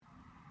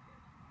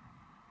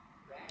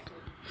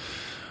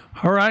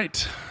All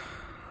right.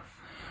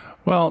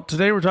 Well,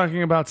 today we're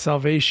talking about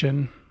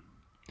salvation.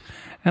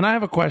 And I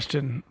have a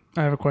question.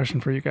 I have a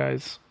question for you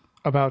guys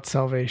about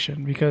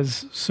salvation,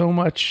 because so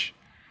much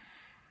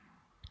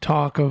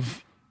talk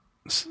of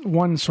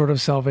one sort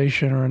of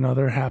salvation or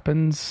another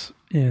happens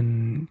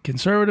in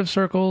conservative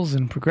circles,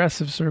 in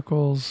progressive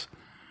circles,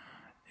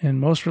 in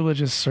most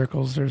religious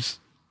circles. There's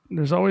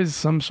always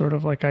some sort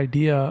of like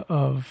idea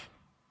of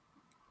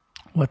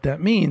what that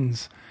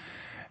means.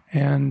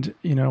 And,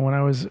 you know, when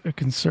I was a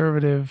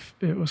conservative,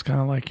 it was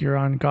kind of like you're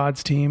on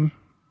God's team,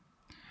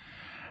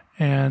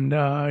 and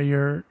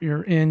you're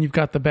in. You've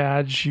got the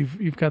badge.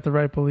 You've got the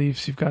right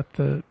beliefs. You've got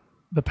the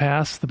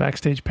pass, the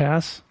backstage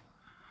pass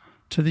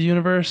to the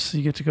universe.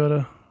 You get to go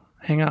to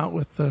hang out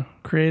with the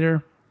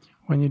Creator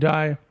when you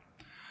die.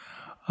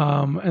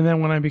 And then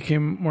when I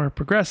became more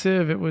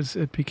progressive,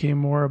 it became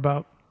more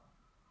about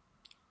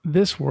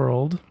this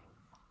world.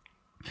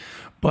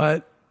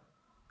 But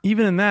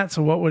even in that,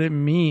 so what would it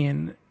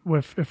mean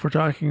if we're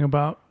talking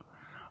about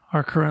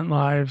our current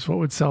lives? What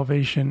would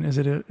salvation, is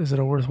it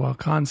a worthwhile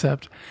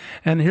concept?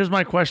 And here's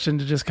my question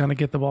to just kind of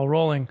get the ball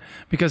rolling,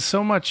 because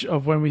so much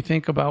of when we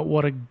think about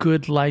what a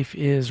good life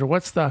is, or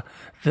what's the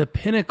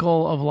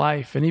pinnacle of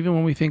life, and even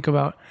when we think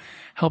about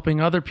helping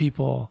other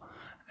people,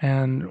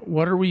 and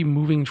what are we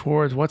moving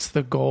towards, what's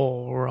the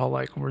goal?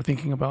 We're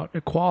thinking about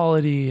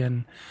equality,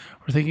 and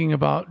we're thinking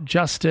about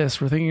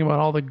justice, we're thinking about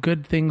all the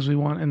good things we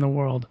want in the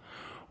world.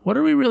 What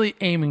are we really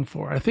aiming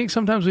for? I think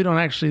sometimes we don't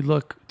actually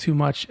look too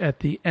much at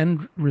the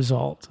end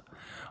result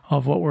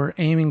of what we're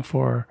aiming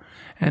for.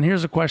 And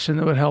here's a question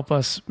that would help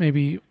us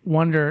maybe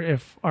wonder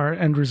if our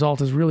end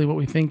result is really what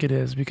we think it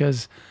is.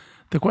 Because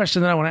the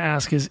question that I want to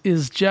ask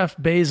is Jeff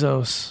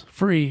Bezos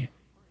free?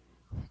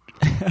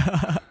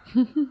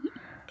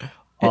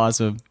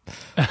 Awesome.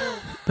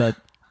 But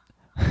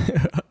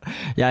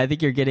yeah, I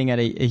think you're getting at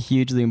a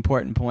hugely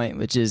important point,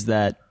 which is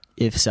that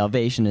if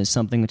salvation is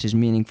something which is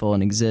meaningful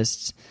and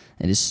exists,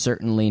 it is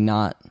certainly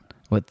not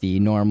what the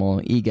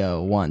normal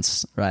ego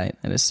wants, right?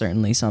 It is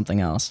certainly something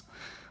else.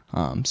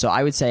 So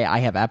I would say I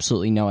have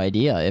absolutely no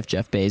idea if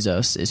Jeff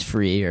Bezos is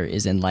free or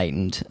is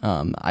enlightened.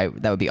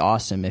 That would be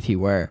awesome if he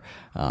were,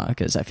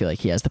 because I feel like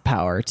he has the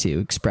power to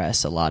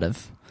express a lot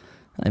of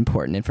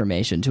important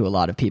information to a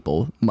lot of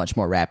people much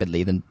more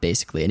rapidly than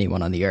basically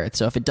anyone on the earth.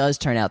 So if it does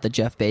turn out that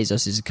Jeff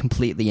Bezos is a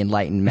completely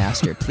enlightened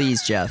master,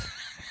 please, Jeff,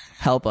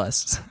 help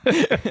us.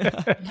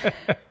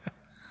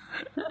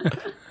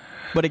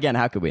 But again,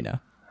 how could we know?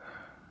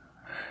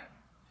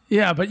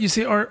 Yeah, but you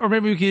see, or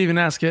maybe we could even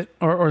ask it,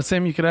 or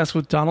same you could ask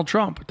with Donald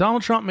Trump.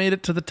 Donald Trump made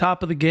it to the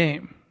top of the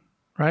game,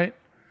 right?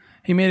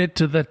 He made it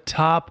to the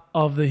top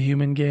of the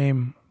human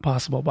game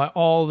possible by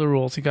all the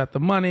rules. He got the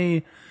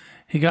money,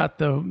 he got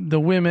the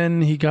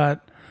women, he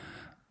got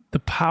the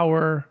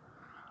power,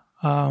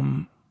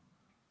 and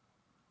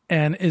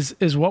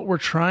is what we're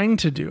trying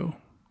to do.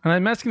 And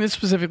I'm asking this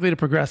specifically to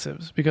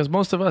progressives, because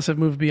most of us have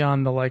moved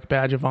beyond the like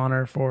badge of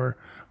honor for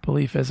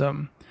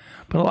beliefism.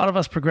 But a lot of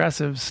us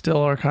progressives still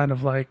are kind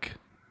of like,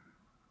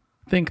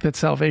 think that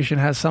salvation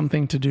has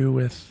something to do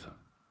with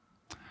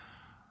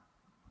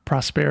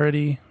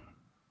prosperity,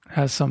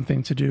 has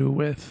something to do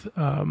with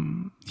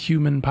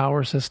human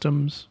power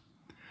systems.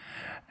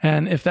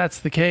 And if that's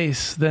the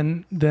case,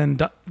 then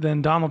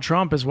Donald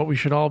Trump is what we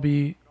should all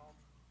be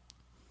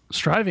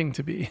striving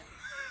to be.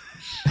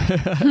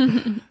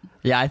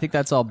 Yeah, I think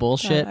that's all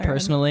bullshit,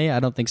 personally. I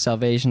don't think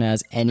salvation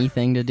has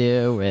anything to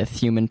do with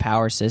human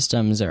power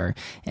systems or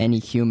any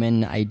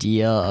human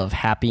idea of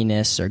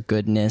happiness or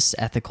goodness,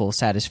 ethical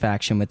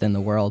satisfaction within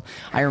the world.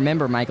 I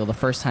remember, Michael, the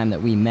first time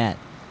that we met,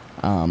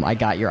 I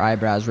got your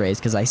eyebrows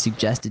raised because I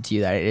suggested to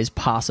you that it is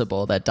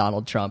possible that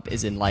Donald Trump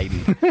is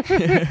enlightened.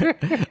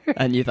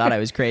 And you thought I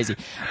was crazy.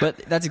 But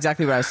that's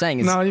exactly what I was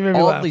saying. No, you made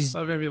me laugh.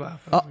 That made me laugh.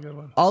 That was a good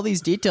one. All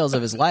these details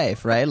of his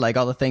life, right? Like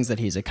all the things that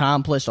he's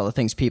accomplished, all the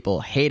things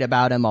people hate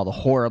about him, all the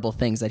horrible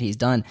things that he's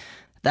done.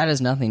 That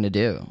has nothing to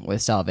do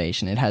with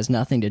salvation. It has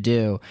nothing to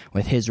do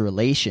with his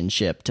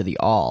relationship to the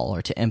all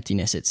or to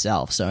emptiness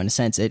itself. So in a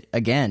sense, it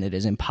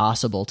is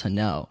impossible to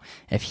know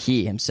if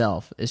he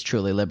himself is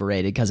truly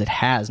liberated, because it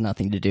has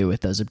nothing to do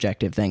with those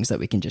objective things that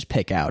we can just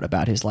pick out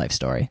about his life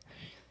story.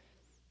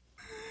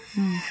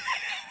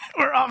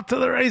 We're off to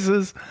the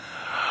races.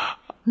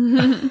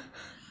 I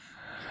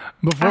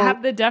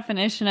have the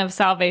definition of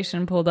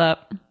salvation pulled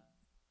up.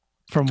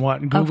 From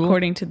what? Google?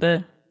 According to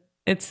the...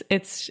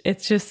 It's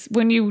just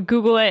when you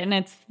Google it and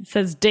it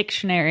says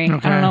dictionary.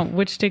 Okay. I don't know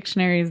which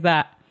dictionary is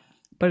that,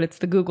 but it's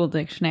the Google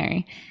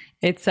dictionary.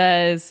 It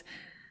says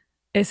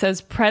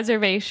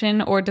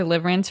preservation or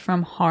deliverance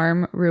from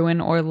harm, ruin,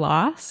 or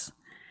loss.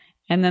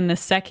 And then the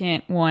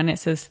second one, it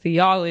says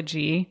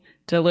theology,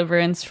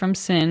 deliverance from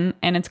sin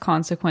and its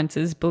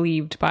consequences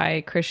believed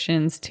by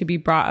Christians to be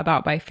brought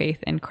about by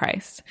faith in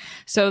Christ.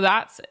 So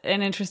that's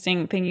an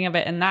interesting thinking of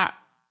it in that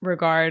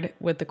regard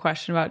with the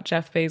question about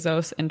Jeff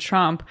Bezos and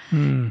Trump,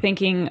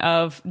 thinking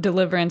of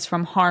deliverance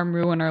from harm,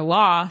 ruin, or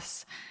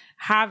loss.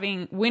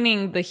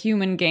 winning the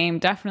human game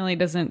definitely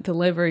doesn't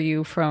deliver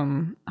you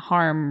from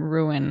harm,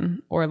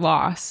 ruin, or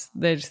loss.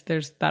 There's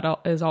that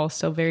is all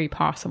still very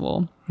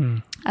possible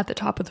at the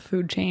top of the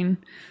food chain.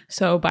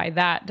 So by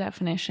that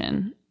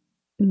definition,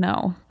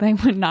 no, they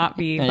would not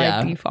be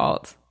by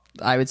default.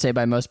 I would say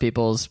by most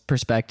people's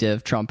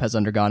perspective, Trump has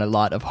undergone a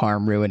lot of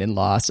harm, ruin, and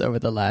loss over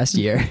the last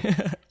year.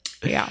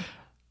 Yeah.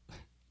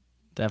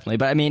 Definitely.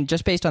 But I mean,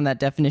 just based on that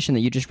definition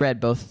that you just read,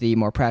 both the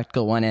more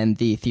practical one and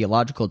the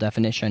theological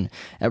definition,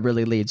 it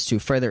really leads to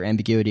further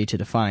ambiguity to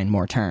define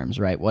more terms,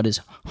 right? What is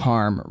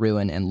harm,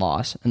 ruin, and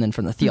loss? And then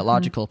from the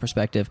theological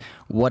perspective,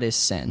 what is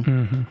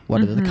sin?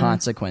 What are the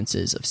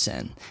consequences of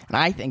sin? And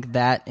I think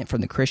that, from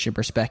the Christian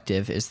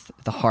perspective, is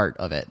the heart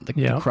of it,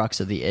 the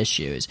crux of the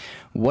issue is,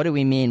 what do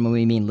we mean when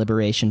we mean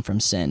liberation from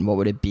sin? What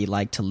would it be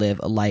like to live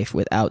a life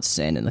without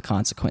sin and the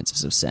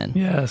consequences of sin?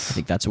 Yes. I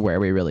think that's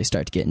where we really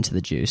start to get into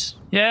the juice.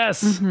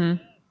 Yes.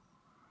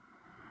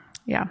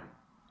 Yeah.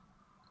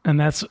 And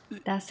that's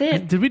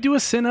it. Did we do a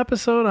sin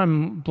episode?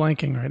 I'm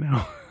blanking right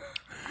now.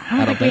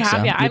 I don't think so.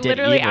 I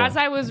literally, evil. as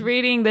I was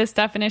reading this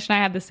definition, I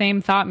had the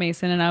same thought,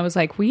 Mason, and I was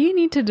like, we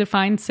need to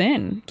define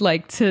sin,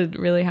 like, to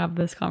really have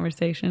this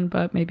conversation,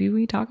 but maybe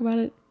we talk about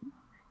it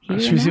here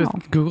Should we see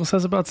what Google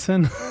says about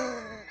sin?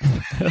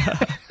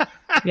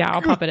 Yeah,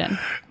 I'll pop it in.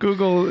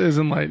 Google is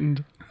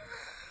enlightened.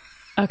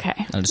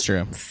 Okay. That's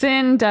true.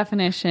 Sin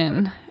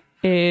definition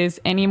is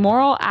any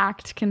moral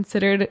act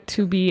considered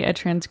to be a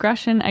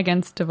transgression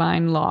against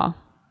divine law.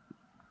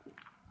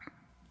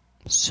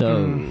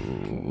 So,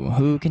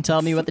 who can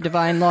tell me what the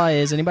divine law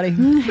is? Anybody?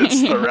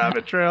 It's the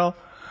rabbit trail.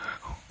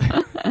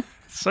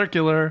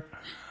 Circular.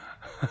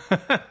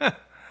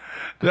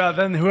 Yeah,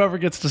 then whoever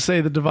gets to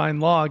say the divine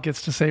law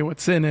gets to say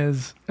what sin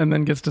is, and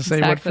then gets to say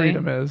what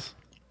freedom is.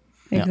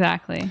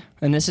 Exactly.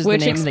 And this is which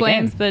the name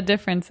explains of the game. the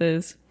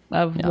differences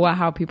of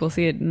how people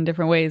see it in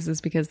different ways, is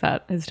because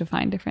that is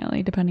defined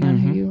differently depending on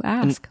who you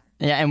ask.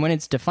 And when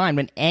it's defined,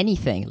 when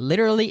anything,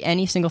 literally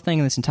any single thing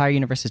in this entire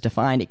universe is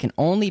defined, it can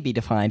only be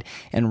defined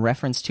in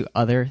reference to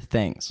other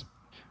things,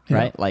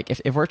 right? Like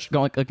if we're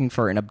looking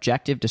for an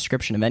objective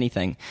description of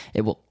anything,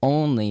 it will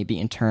only be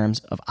in terms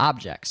of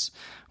objects,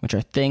 which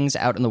are things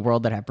out in the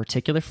world that have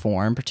particular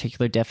form,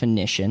 particular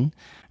definition,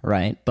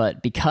 right?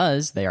 But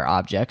because they are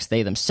objects,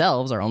 they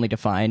themselves are only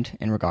defined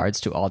in regards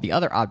to all the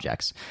other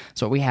objects.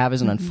 So what we have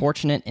is an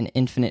unfortunate and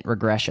infinite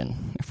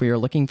regression. If we are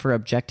looking for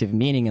objective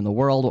meaning in the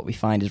world, what we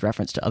find is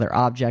reference to other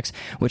objects,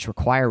 which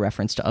require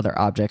reference to other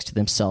objects to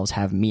themselves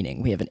have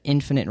meaning. We have an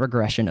infinite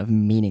regression of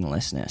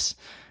meaninglessness,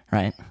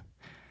 right?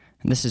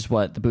 And this is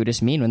what the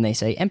Buddhists mean when they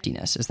say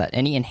emptiness, is that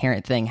any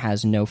inherent thing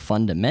has no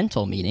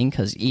fundamental meaning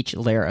because each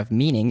layer of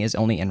meaning is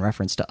only in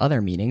reference to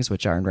other meanings,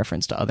 which are in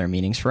reference to other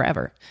meanings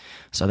forever.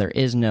 So there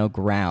is no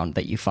ground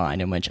that you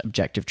find in which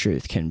objective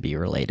truth can be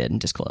related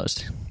and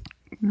disclosed.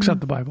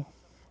 Except the Bible.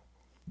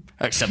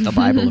 Except the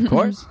Bible, of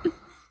course.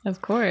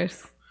 Of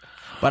course.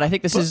 But I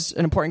think this is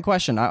an important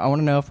question. I want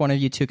to know if one of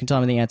you two can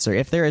tell me the answer.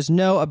 If there is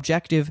no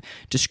objective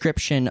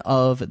description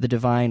of the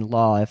divine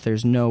law, if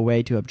there's no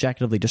way to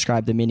objectively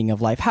describe the meaning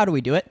of life, how do we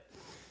do it?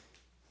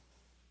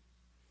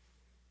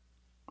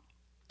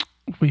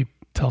 We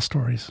tell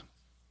stories.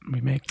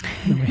 We make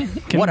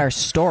What are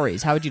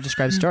stories? How would you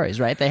describe stories,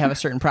 right? They have a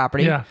certain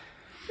property. Yeah.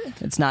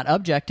 It's not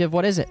objective.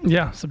 What is it?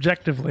 Yeah,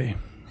 subjectively.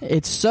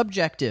 It's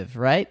subjective,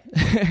 right?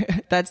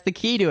 That's the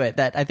key to it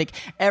that I think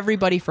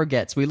everybody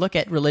forgets. We look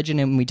at religion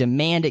and we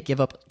demand it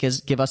give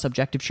us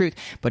objective truth,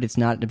 but it's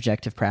not an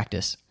objective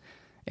practice.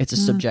 It's a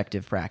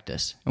subjective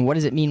practice. And what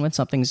does it mean when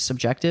something's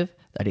subjective?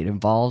 That it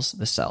involves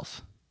the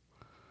self.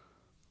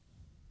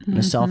 And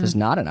the self is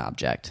not an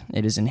object.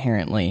 It is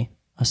inherently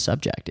a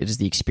subject. It is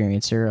the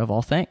experiencer of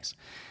all things.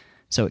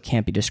 So it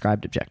can't be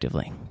described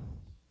objectively.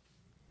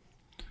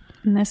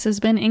 And this has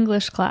been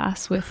English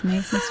class with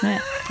Mason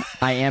Smith.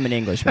 I am an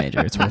English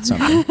major. It's worth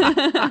something.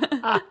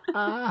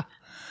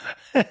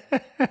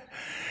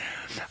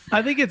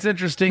 I think it's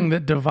interesting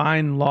that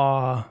divine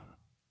law,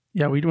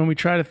 when we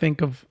try to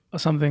think of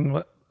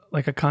something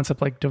like a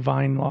concept like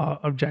divine law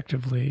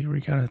objectively, we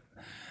kind of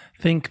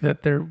think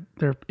that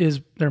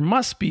there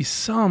must be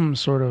some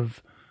sort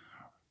of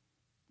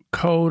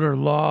code or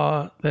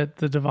law that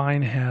the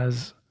divine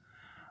has.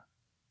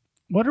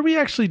 What are we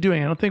actually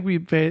doing? I don't think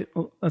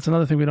that's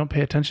another thing we don't pay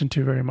attention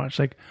to very much.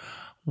 Like,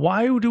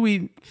 why do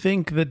we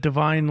think that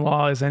divine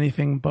law is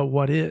anything but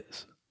what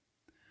is?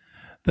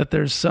 That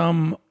there's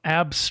some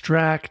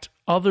abstract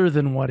other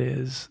than what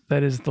is,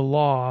 that is the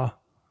law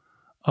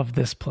of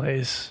this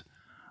place.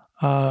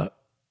 But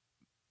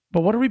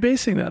what are we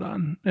basing that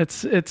on?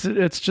 It's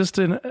just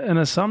an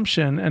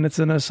assumption, and it's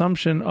an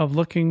assumption of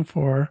looking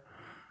for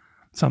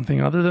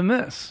something other than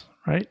this,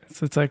 right?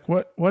 It's like,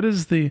 what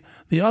is the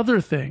other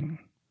thing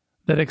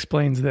that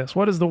explains this?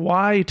 What is the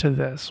why to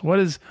this? What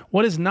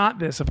is not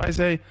this? If I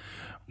say,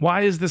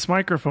 why is this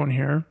microphone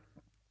here?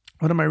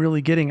 What am I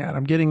really getting at?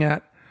 I'm getting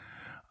at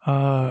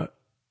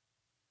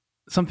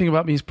something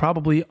about me is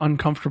probably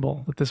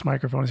uncomfortable that this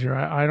microphone is here.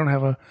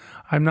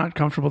 I'm not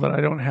comfortable that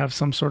I don't have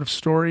some sort of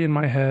story in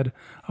my head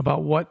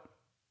about what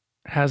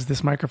has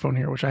this microphone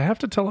here, which I have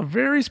to tell a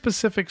very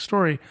specific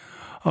story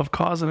of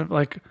cause and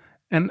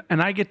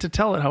and I get to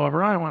tell it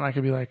however I want. I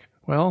could be like,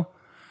 well,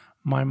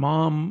 my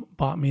mom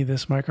bought me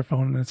this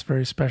microphone and it's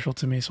very special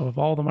to me. So of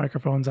all the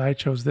microphones, I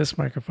chose this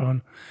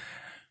microphone.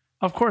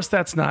 Of course,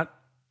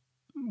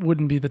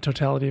 wouldn't be the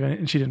totality of it.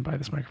 And she didn't buy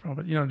this microphone,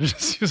 but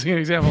just using an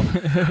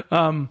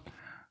example.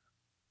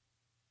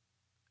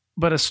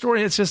 But a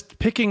story, it's just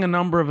picking a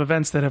number of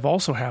events that have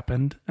also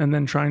happened and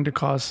then trying to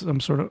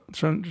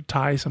trying to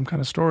tie some kind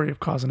of story of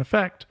cause and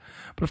effect.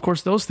 But of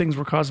course, those things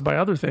were caused by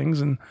other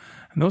things and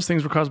those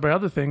things were caused by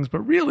other things. But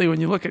really,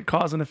 when you look at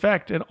cause and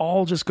effect, it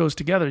all just goes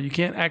together. You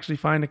can't actually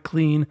find a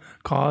clean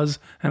cause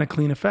and a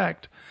clean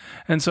effect.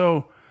 And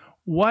so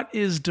what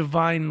is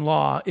divine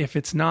law if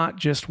it's not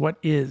just what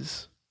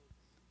is?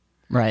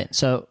 Right.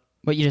 So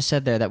what you just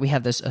said there, that we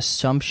have this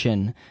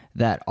assumption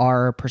that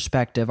our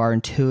perspective, our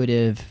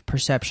intuitive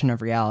perception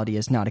of reality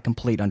is not a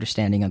complete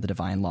understanding of the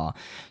divine law.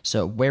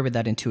 So where would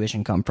that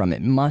intuition come from?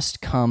 It must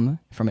come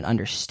from an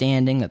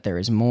understanding that there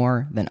is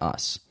more than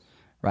us,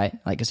 right?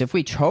 Like, because if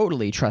we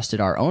totally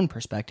trusted our own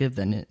perspective,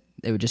 then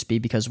it would just be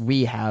because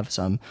we have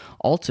some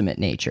ultimate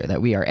nature,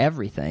 that we are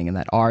everything, and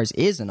that ours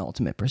is an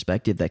ultimate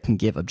perspective that can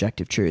give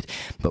objective truth.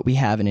 But we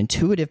have an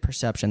intuitive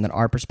perception that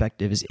our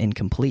perspective is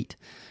incomplete,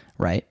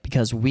 right?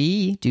 Because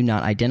we do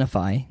not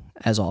identify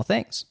as all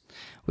things.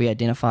 We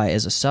identify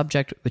as a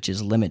subject which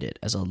is limited,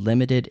 as a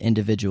limited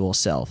individual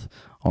self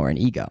or an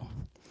ego.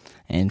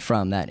 And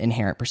from that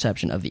inherent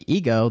perception of the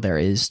ego, there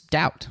is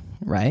doubt,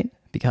 right?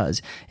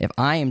 Because if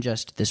I am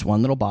just this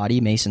one little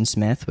body, Mason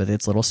Smith, with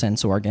its little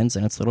sense organs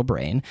and its little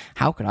brain,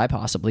 how could I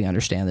possibly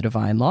understand the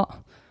divine law,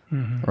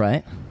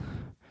 right?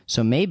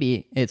 So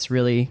maybe it's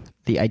really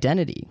the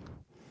identity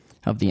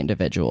of the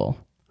individual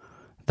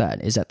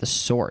that is at the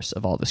source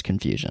of all this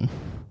confusion.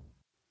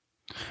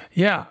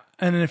 Yeah.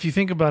 And then if you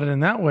think about it in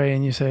that way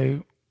and you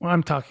say, well,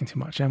 I'm talking too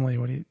much. Emily,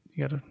 what do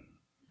you got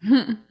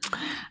to...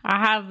 I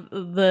have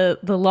the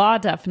law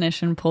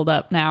definition pulled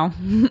up now.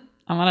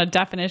 I'm on a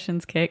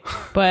definitions kick,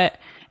 but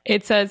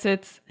it says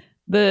it's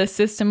the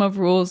system of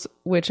rules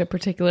which a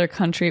particular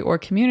country or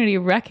community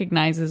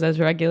recognizes as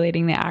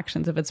regulating the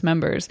actions of its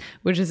members,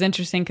 which is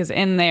interesting because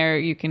in there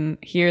you can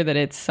hear that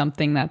it's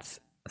something that's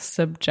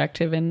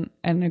subjective and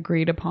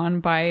agreed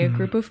upon by a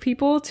group of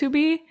people to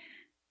be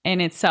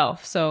in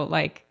itself. So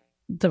like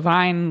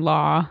divine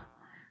law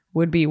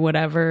would be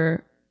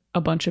whatever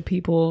a bunch of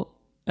people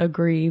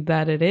agree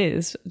that it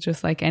is,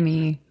 just like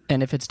any.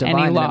 And if it's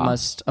divine, then it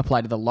must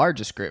apply to the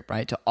largest group,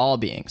 right? To all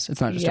beings.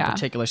 It's not just a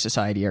particular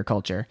society or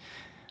culture.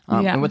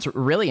 And what's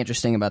really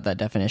interesting about that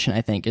definition,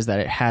 I think, is that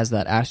it has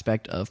that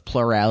aspect of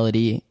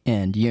plurality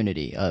and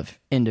unity of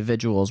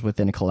individuals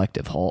within a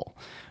collective whole,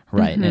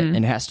 right? And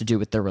it has to do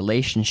with the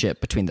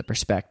relationship between the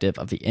perspective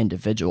of the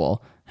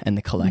individual and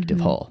the collective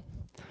whole.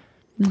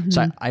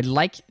 So I'd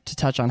like to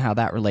touch on how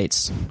that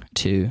relates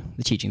to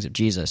the teachings of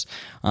Jesus.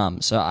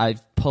 So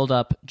I've pulled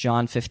up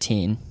John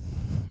 15,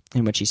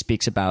 in which he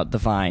speaks about the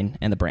vine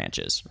and the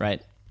branches,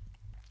 right?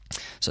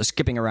 So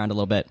skipping around a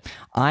little bit.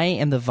 I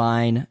am the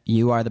vine,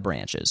 you are the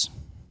branches.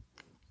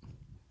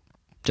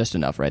 Just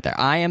enough right there.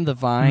 I am the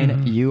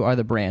vine, you are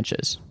the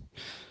branches.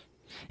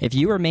 If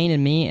you remain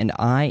in me and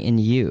I in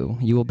you,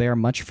 you will bear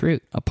much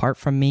fruit. Apart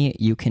from me,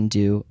 you can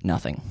do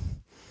nothing.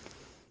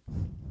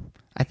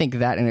 I think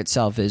that in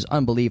itself is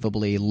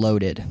unbelievably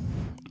loaded.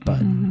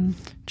 But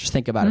just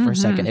think about it for a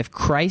second. If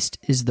Christ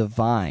is the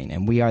vine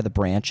and we are the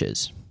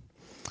branches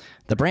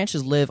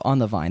live on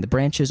the vine. The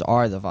branches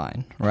are the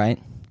vine, right?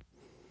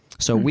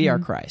 So we are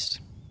Christ.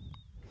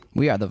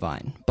 We are the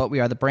vine, but we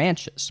are the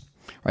branches,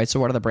 right? So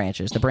what are the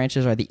branches? The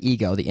branches are the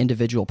ego, the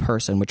individual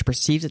person, which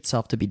perceives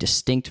itself to be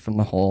distinct from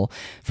the whole,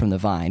 from the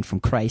vine, from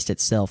Christ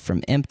itself,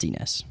 from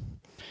emptiness.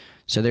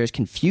 So there's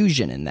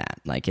confusion in that,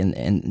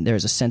 and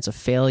there's a sense of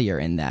failure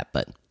in that.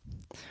 But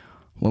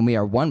when we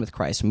are one with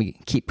Christ and we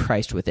keep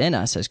Christ within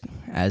us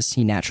as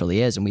he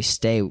naturally is, and we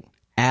stay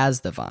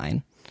as the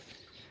vine,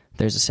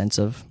 there's a sense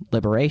of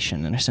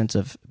liberation and a sense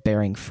of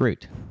bearing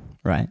fruit,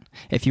 right?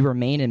 If you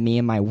remain in me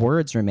and my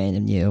words remain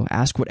in you,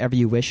 ask whatever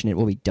you wish and it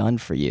will be done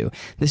for you.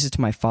 This is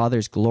to my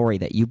Father's glory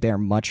that you bear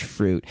much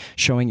fruit,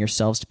 showing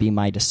yourselves to be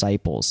my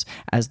disciples.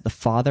 As the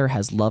Father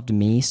has loved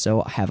me,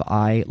 so have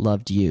I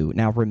loved you.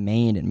 Now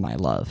remain in my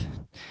love.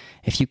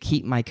 If you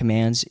keep my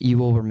commands, you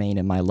will remain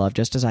in my love,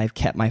 just as I have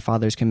kept my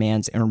Father's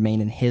commands and remain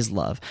in his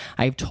love.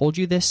 I have told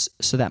you this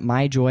so that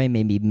my joy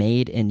may be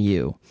made in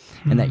you,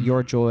 and that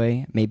your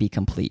joy may be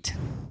complete.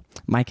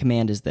 My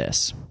command is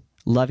this: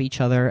 love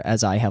each other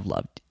as I have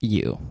loved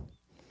you.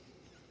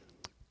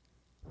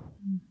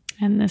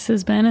 And this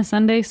has been a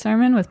Sunday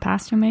sermon with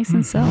Pastor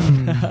Mason Self.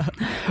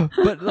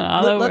 But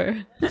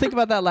think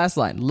about that last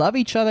line. Love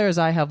each other as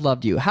I have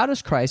loved you. How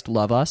does Christ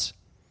love us?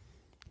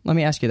 Let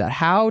me ask you that.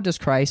 How does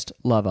Christ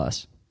love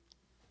us?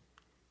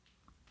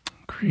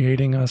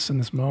 Creating us in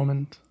this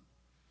moment.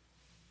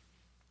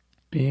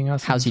 Being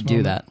us. How's he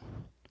do that?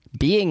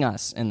 Being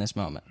us in this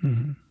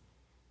moment.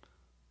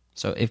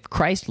 So if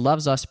Christ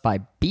loves us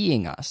by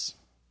being us,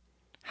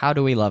 how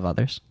do we love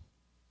others?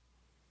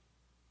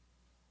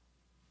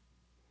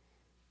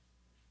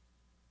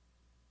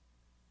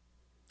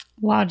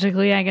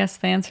 Logically, I guess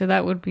the answer to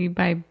that would be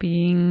by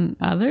being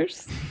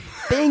others.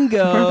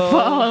 Bingo. We're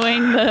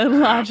following the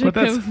logic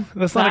But of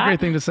that's not a great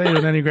thing to say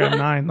with Enneagram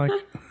 9.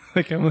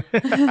 Like I'm,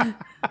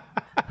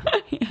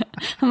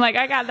 I'm like,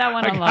 I got that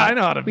one unlocked. I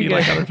know how to be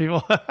like other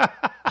people.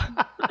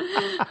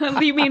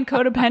 You mean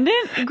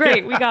codependent?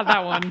 Great, we got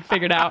that one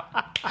figured out.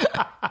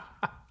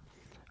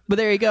 But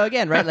there you go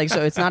again, right? Like,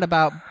 so it's not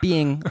about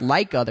being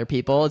like other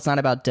people. It's not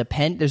about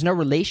there's no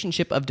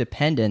relationship of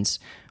dependence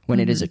when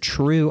it is a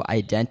true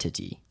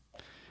identity,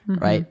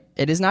 right?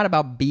 It is not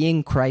about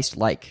being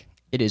Christ-like.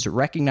 It is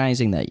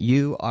recognizing that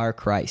you are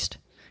Christ.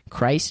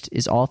 Christ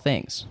is all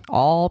things.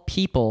 All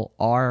people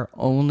are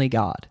only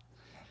God.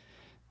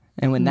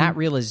 And when that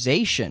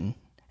realization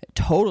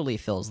totally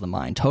fills the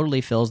mind,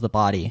 totally fills the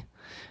body,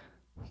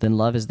 then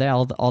love is there,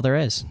 all there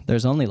is.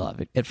 There's only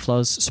love. It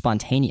flows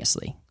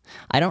spontaneously.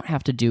 I don't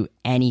have to do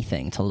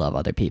anything to love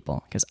other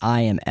people because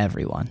I am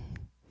everyone.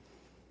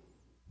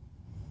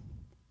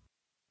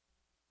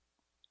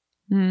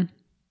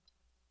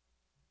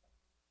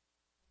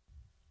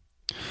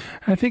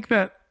 I think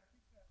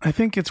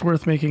it's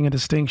worth making a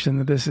distinction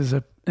that this is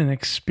an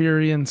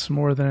experience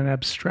more than an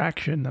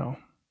abstraction, though,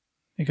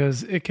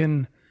 because it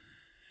can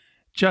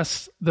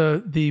just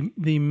the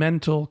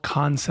mental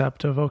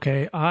concept of,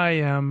 okay, I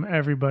am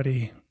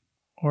everybody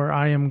or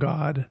I am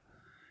God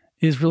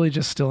is really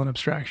just still an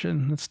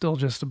abstraction. It's still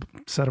just a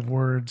set of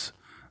words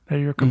that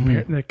you're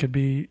that could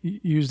be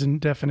used in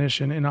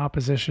definition in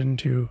opposition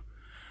to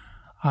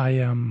I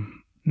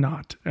am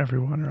not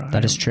everyone. Or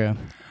That is true.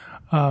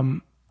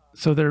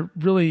 So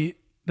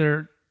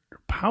they're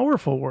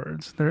powerful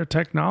words. They're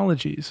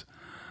technologies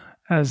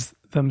as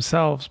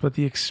themselves, but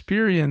the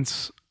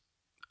experience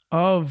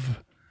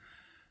of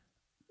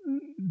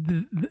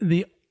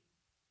the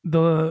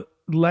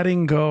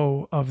letting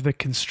go of the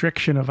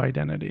constriction of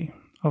identity,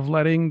 of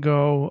letting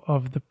go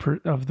of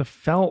the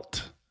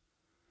felt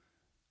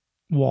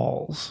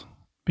walls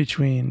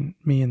between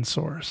me and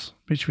source,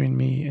 between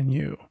me and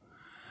you,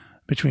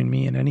 between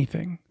me and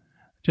anything.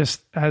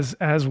 Just as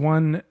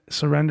one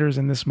surrenders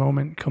in this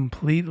moment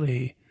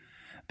completely,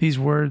 these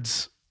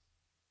words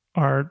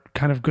are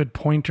kind of good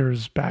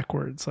pointers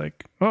backwards.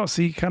 Like, oh,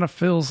 see, kind of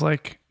feels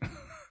like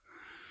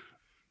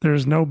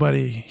there's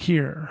nobody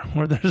here,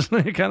 or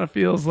it kind of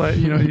feels like,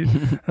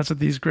 that's what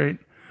these great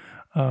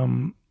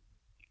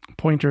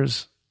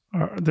pointers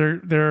are.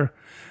 They're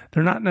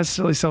not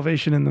necessarily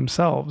salvation in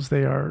themselves.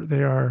 They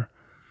are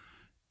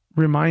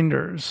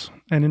reminders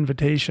and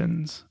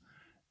invitations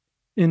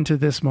into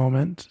this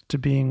moment to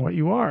being what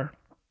you are.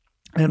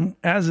 And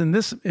as in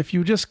this, if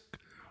you just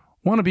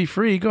want to be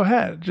free, go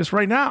ahead, just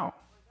right now.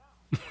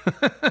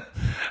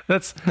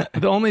 That's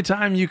the only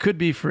time you could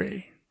be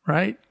free,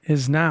 right?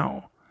 Is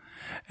now.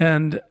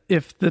 And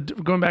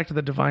going back to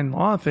the divine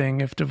law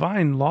thing, if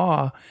divine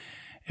law,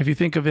 if you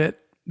think of it,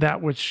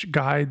 that which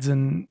guides,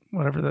 and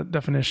whatever the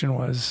definition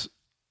was,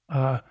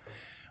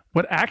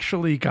 what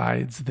actually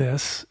guides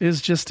this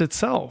is just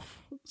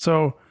itself.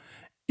 So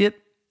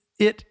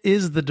it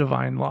is the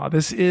divine law.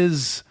 This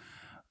is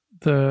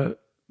the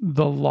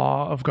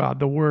law of God,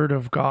 the word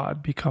of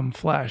God become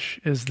flesh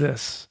is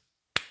this.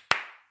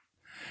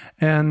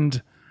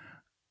 And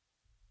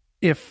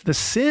if the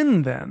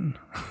sin then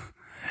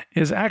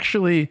is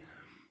actually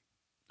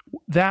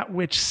that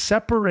which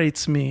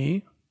separates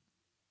me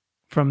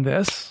from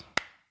this,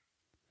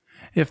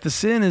 if the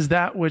sin is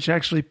that which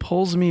actually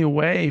pulls me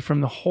away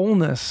from the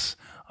wholeness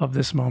of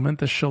this moment,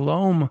 the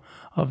shalom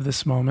of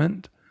this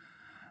moment,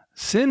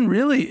 sin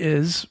really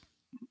is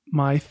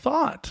my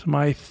thought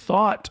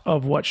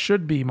of what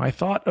should be, my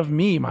thought of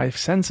me, my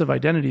sense of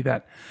identity,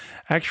 that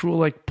actual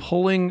like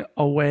pulling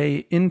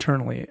away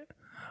internally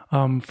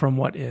from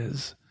what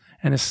is,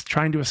 and is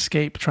trying to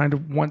escape, trying to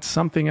want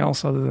something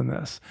else other than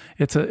this.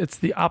 It's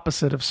the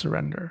opposite of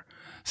surrender.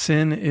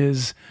 Sin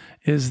is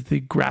the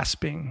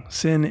grasping.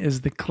 Sin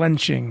is the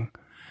clenching.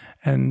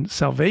 And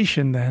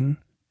salvation then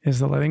is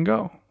the letting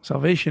go.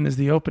 Salvation is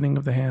the opening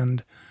of the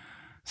hand.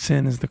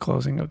 Sin is the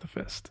closing of the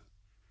fist.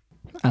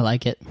 I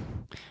like it.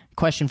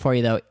 Question for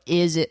you, though.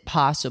 Is it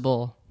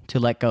possible to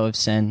let go of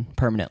sin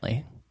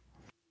permanently?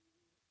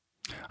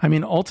 I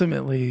mean,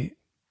 ultimately,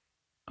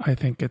 I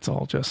think it's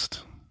all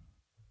just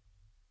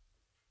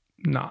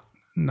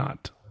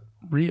not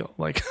real.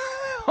 Like,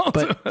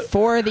 but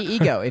for the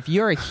ego, if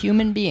you're a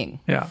human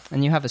being, yeah,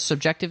 and you have a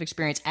subjective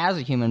experience as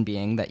a human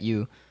being that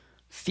you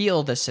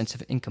feel this sense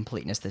of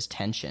incompleteness, this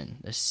tension,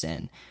 this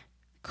sin,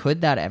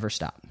 could that ever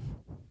stop?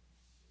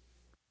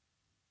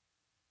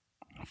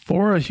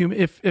 For a human,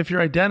 if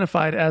you're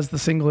identified as the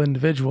single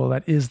individual,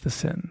 that is the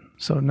sin.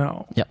 So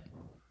no. Yep.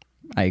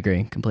 I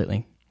agree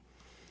completely.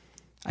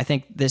 I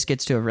think this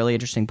gets to a really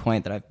interesting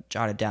point that I've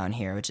jotted down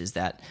here, which is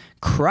that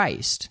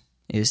Christ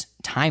is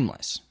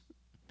timeless.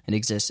 It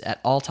exists at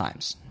all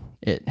times.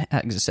 It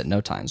exists at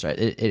no times, right?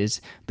 It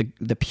is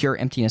the pure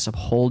emptiness of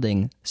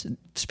holding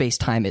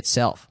space-time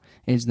itself.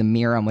 It is the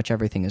mirror on which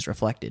everything is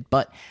reflected.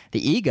 But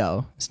the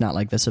ego is not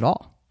like this at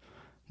all.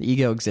 The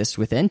ego exists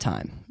within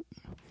time.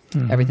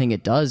 Mm-hmm. Everything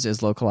it does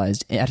is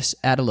localized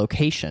at a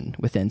location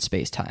within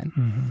space-time.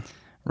 Mm-hmm.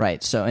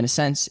 right? So in a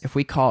sense, if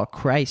we call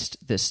Christ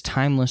this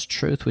timeless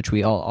truth, which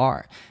we all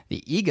are,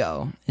 the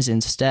ego is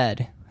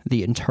instead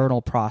the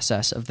internal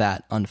process of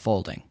that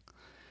unfolding,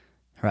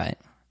 right?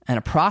 And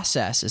a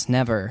process is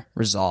never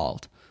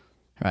resolved,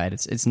 right?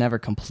 It's never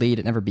complete.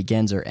 It never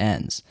begins or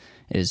ends.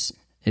 It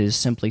is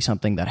simply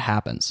something that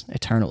happens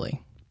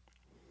eternally.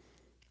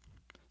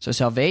 So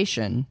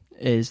salvation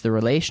is the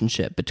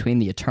relationship between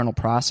the eternal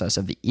process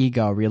of the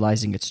ego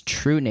realizing its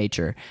true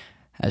nature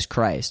as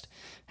Christ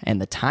and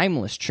the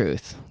timeless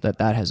truth that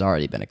has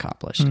already been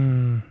accomplished.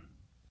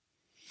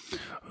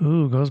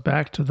 Ooh, goes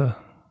back to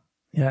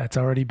it's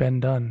already been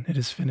done. It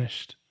is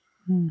finished.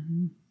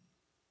 Mm-hmm.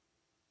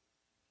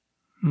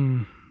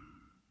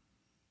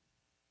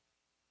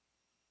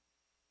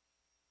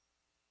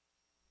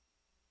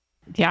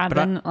 Yeah, but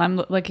then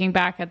I'm looking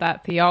back at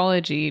that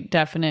theology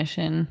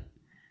definition,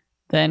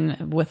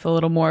 then with a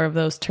little more of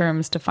those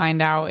terms to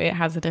find out it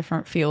has a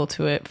different feel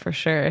to it for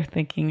sure.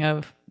 Thinking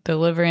of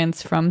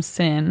deliverance from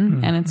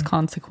sin and its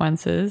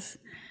consequences,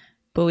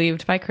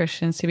 believed by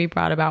Christians to be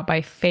brought about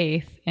by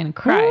faith in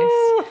Christ.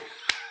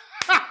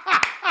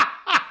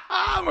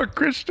 I'm a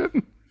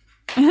Christian.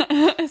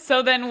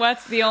 So then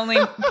what's the only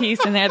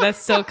piece in there that's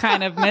still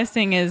kind of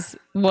missing is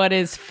what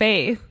is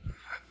faith?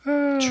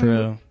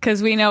 True.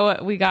 Because we know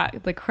we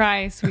got the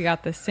Christ, we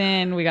got the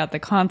sin, we got the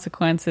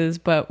consequences,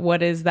 but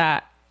what is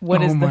that?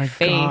 What is the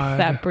faith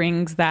that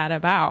brings that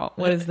about?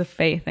 What is the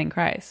faith in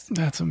Christ?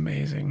 That's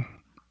amazing.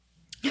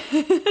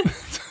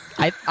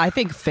 I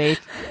think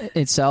faith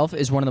itself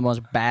is one of the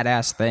most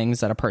badass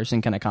things that a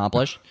person can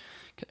accomplish.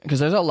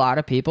 Because there's a lot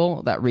of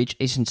people that reach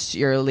a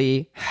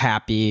sincerely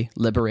happy,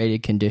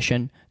 liberated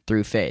condition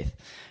through faith.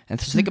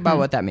 And so think about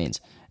what that means,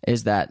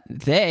 is that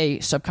they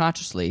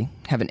subconsciously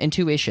have an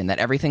intuition that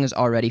everything is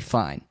already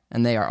fine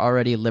and they are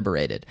already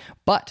liberated.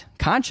 But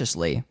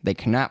consciously, they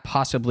cannot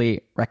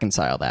possibly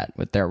reconcile that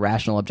with their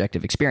rational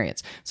objective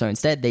experience. So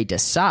instead, they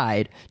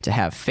decide to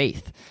have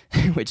faith,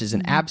 which is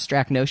an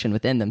abstract notion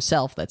within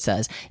themselves that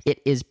says,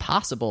 it is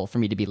possible for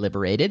me to be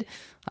liberated.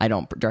 I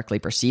don't directly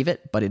perceive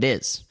it, but it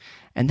is.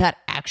 And that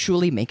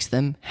actually makes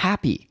them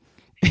happy.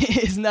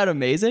 Isn't that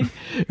amazing?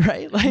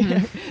 Right?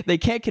 Like they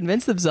can't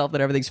convince themselves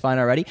that everything's fine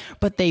already,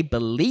 but they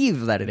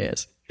believe that it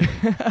is.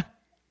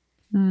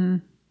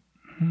 That's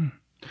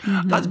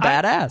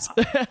badass.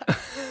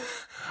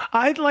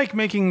 I'd like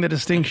making the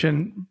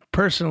distinction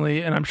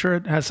personally, and I'm sure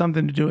it has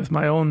something to do with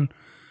my own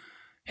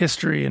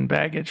history and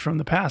baggage from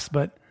the past,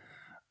 but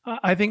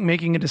I think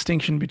making a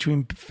distinction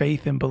between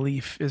faith and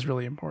belief is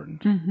really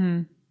important.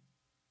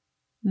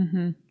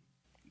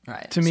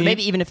 Right. To so me,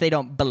 maybe even if they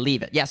don't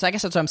believe it. Yeah, so I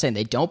guess that's what I'm saying.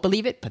 They don't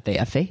believe it, but they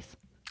have faith.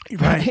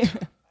 Right.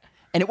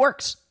 And it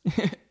works.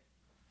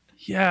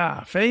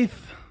 Yeah,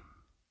 faith.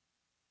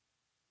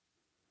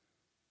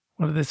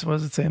 What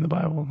does it say in the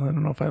Bible? I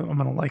don't know if I'm going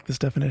to like this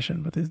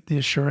definition, but the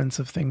assurance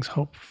of things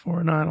hoped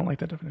for. No, I don't like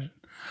that definition.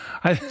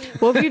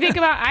 Well, if you think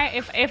about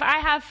if I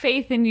have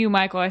faith in you,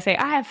 Michael, I say,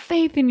 I have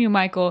faith in you,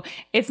 Michael.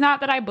 It's not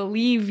that I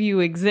believe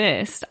you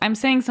exist. I'm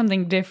saying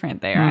something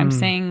different there. I'm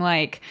saying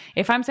like,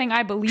 if I'm saying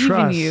I believe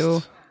Trust. in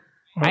you,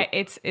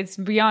 it's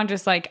beyond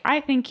just like,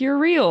 I think you're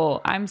real.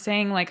 I'm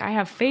saying like, I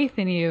have faith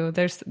in you.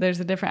 There's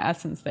a different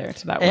essence there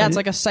to that word. Yeah, it's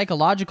like a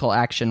psychological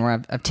action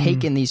where I've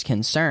taken these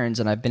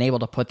concerns and I've been able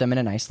to put them in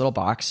a nice little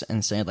box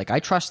and say like, I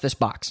trust this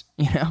box,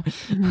 you know?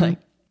 Like,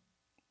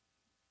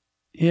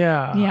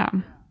 yeah.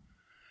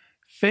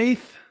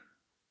 Faith.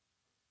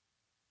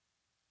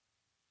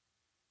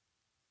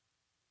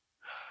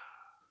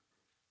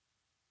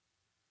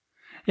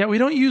 Yeah, we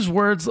don't use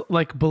words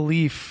like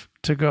belief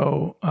to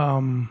go,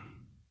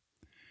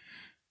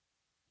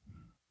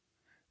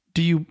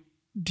 do you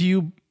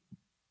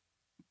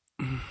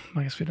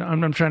I guess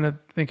I'm trying to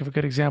think of a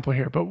good example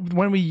here, but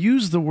when we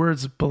use the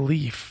words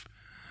belief,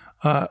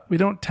 we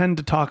don't tend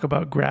to talk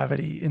about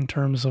gravity in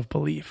terms of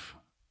belief.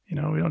 You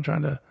know, we don't try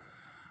to,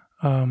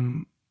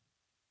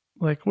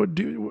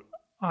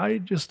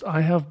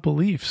 I have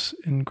beliefs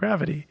in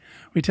gravity.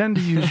 We tend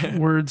to use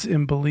words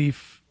in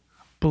beliefs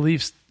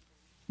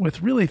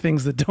with really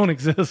things that don't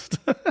exist.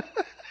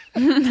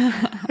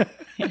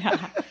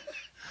 Yeah.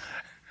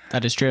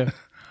 that is true.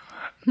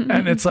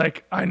 And it's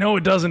like, I know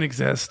it doesn't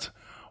exist,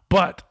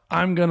 but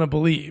I'm going to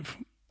believe.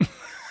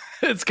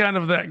 It's kind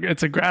of that,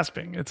 it's a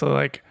grasping. It's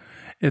a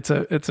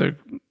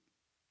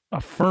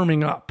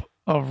firming up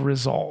of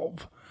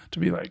resolve to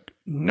be like,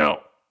 no.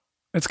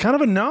 It's kind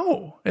of a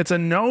no. It's a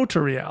no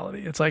to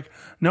reality. It's like,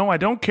 no, I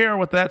don't care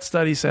what that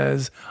study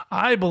says.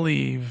 I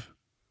believe.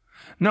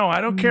 No, I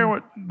don't care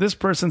what this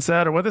person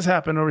said or what this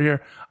happened over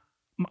here.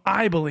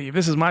 I believe.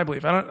 This is my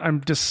belief. I'm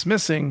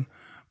dismissing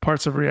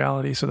parts of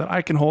reality so that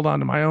I can hold on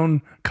to my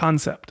own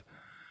concept.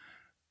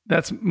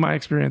 That's my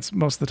experience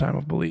most of the time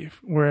of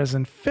belief. Whereas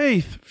in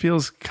faith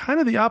feels kind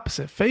of the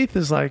opposite. Faith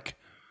is like,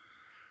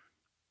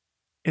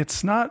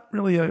 it's not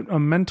really a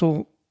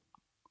mental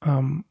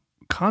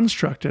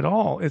construct at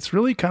all. It's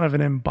really kind of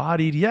an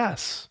embodied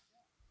yes.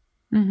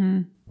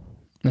 Mm-hmm.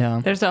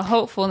 Yeah. There's a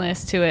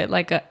hopefulness to it,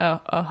 like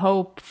a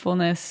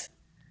hopefulness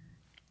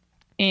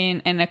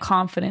and a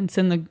confidence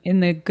in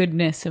the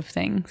goodness of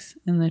things,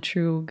 in the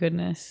true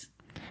goodness.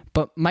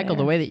 But Michael,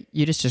 the way that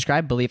you just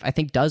described belief, I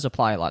think does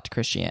apply a lot to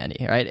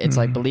Christianity, right? It's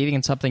like believing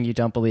in something you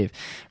don't believe,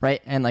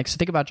 right? And like, so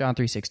think about John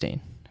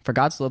 3:16. For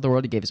God so loved the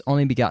world, he gave his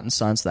only begotten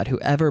son, so that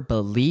whoever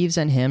believes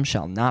in him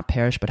shall not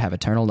perish, but have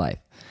eternal life.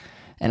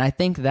 And I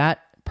think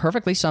that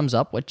perfectly sums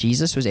up what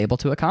Jesus was able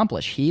to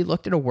accomplish. He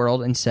looked at a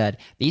world and said,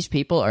 these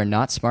people are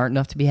not smart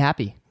enough to be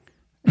happy.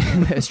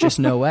 There's just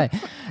no way.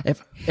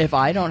 If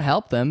I don't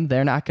help them,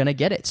 they're not going to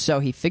get it. So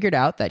he figured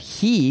out that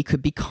he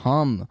could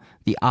become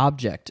the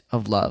object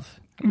of love,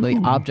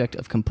 the object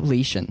of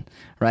completion,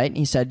 right? And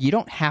he said, you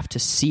don't have to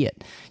see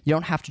it. You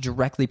don't have to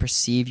directly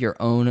perceive your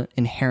own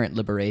inherent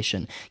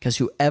liberation, because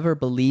whoever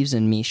believes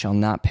in me shall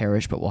not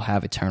perish, but will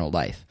have eternal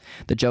life.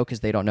 The joke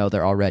is they don't know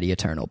they're already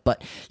eternal.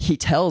 But he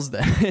tells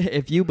them,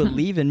 if you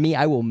believe in me,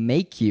 I will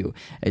make you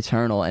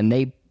eternal.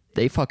 And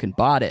they fucking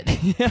bought it.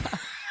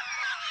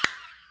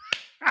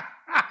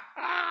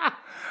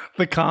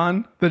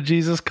 The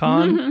Jesus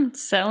con.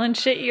 Selling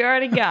shit you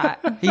already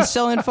got. He's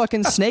selling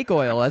fucking snake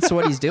oil. That's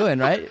what he's doing,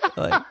 right?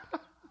 Like,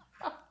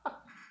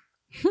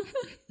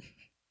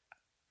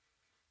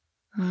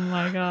 oh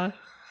my God.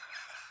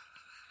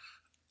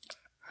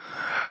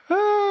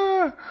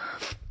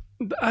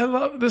 I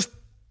love this.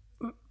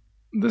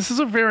 This is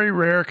a very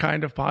rare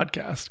kind of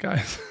podcast,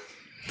 guys.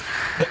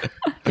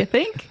 You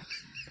think?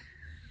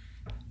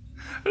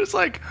 There's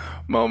like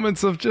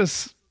moments of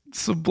just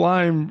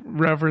sublime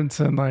reverence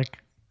and like,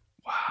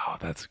 wow,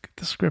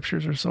 the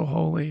scriptures are so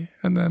holy.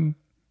 And then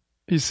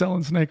he's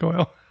selling snake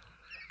oil.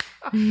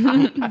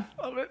 I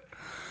love it.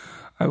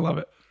 I love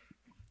it.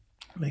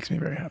 It makes me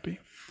very happy.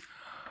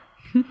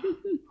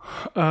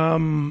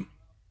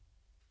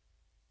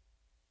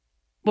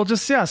 Well,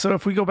 just, yeah. So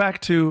if we go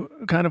back to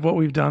kind of what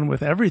we've done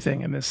with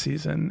everything in this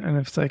season, and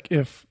it's like,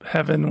 if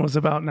heaven was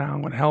about now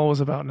and hell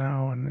was about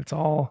now, and it's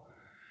all,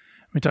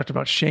 we talked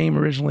about shame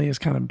originally as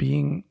kind of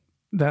being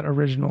that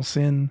original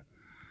sin,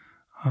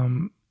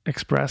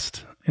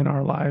 expressed in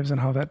our lives, and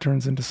how that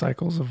turns into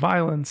cycles of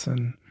violence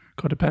and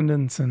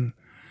codependence. And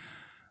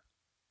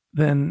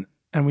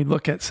we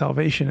look at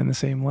salvation in the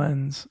same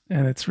lens,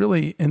 and it's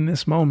really, in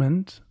this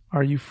moment,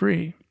 are you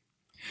free?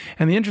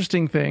 And the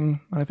interesting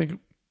thing, I think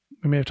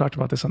we may have talked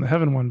about this on the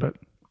heaven one, but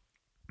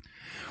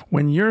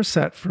when you're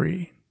set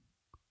free,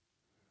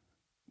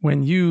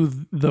 when you,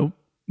 the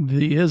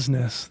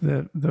isness,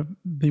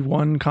 the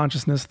one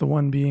consciousness, the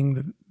one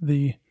being,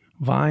 the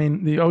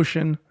vine, the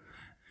ocean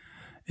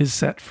is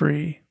set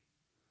free,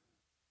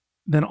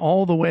 then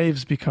all the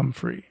waves become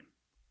free.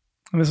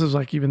 And this is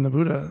like, even the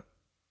Buddha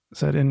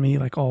said, in me,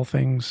 like all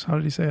things, how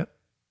did he say it?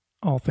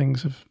 All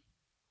things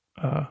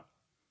have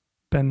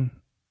been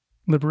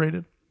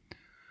liberated.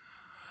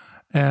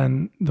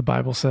 And the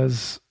Bible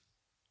says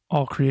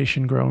all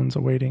creation groans,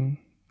 awaiting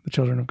the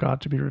children of God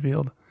to be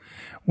revealed.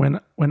 When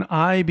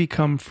I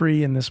become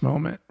free in this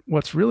moment,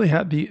 what's really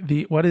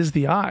what is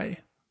the I?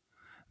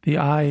 The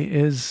I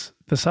is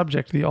the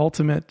subject, the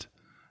ultimate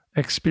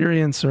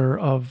experiencer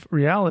of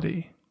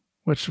reality,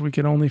 which we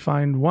can only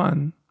find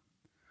one.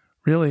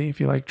 Really, if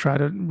you like try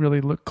to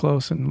really look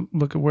close and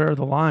look at where are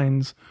the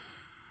lines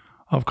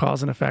of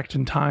cause and effect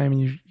in time,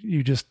 and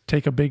you just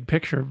take a big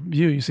picture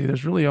view, you see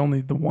there's really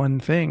only the one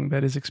thing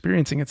that is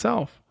experiencing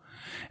itself.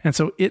 And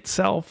so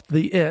itself,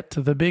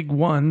 the big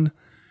one,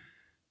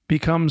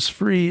 becomes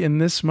free in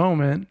this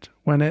moment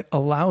when it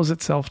allows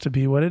itself to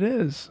be what it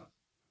is.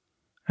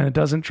 And it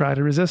doesn't try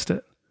to resist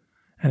it.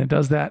 And it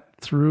does that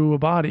through a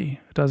body.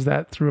 It does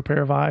that through a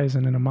pair of eyes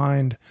and in a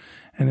mind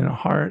and in a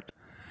heart.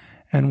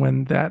 And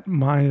when that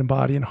mind and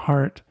body and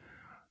heart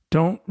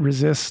don't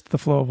resist the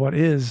flow of what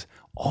is,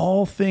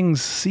 all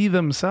things see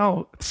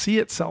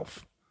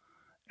itself.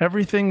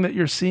 Everything that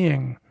you're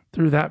seeing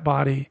through that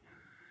body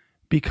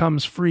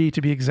becomes free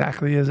to be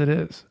exactly as it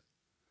is.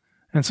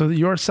 And so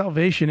your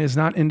salvation is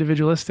not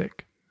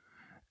individualistic.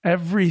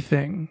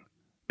 Everything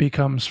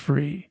becomes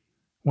free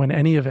when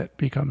any of it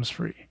becomes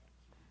free.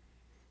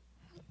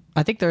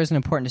 I think there is an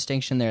important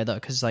distinction there, though,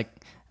 because, like,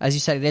 as you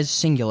said, it is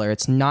singular.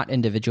 It's not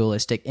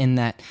individualistic in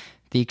that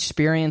the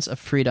experience of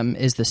freedom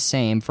is the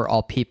same for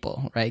all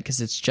people, right?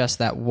 Because it's just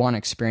that one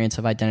experience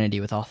of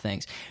identity with all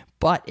things.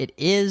 But it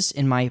is,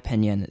 in my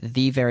opinion,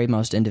 the very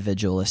most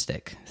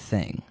individualistic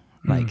thing.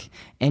 Like,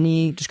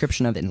 any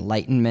description of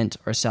enlightenment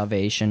or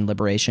salvation,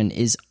 liberation,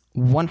 is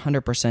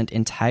 100%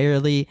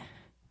 entirely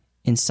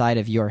inside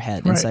of your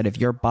head, right, inside of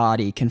your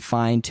body,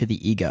 confined to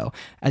the ego.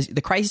 As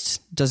the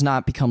Christ does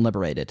not become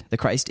liberated. The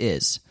Christ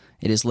is.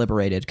 It is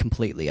liberated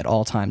completely at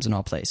all times and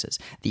all places.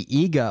 The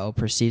ego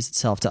perceives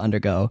itself to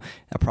undergo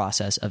a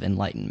process of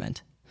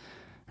enlightenment,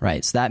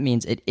 right? So that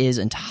means it is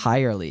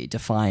entirely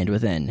defined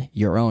within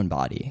your own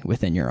body,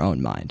 within your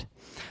own mind.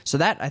 So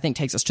that, I think,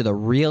 takes us to the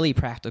really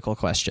practical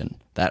question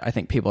that I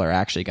think people are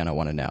actually going to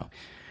want to know.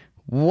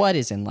 What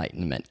is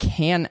enlightenment?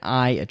 Can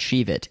I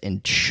achieve it?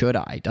 And should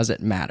I? Does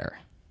it matter?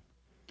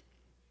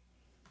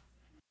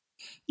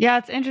 Yeah,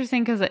 it's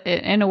interesting because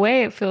in a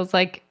way it feels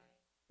like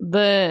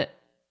the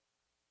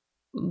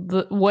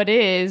what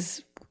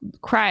is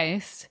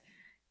Christ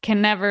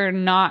can never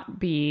not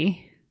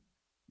be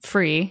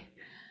free.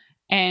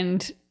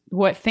 And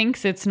what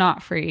thinks it's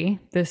not free,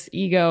 this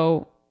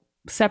ego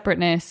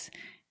separateness,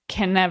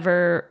 can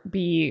never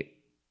really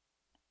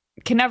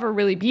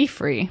be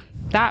free.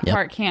 That Yep.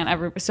 part can't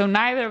ever. So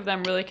neither of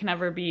them really can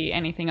ever be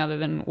anything other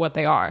than what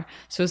they are.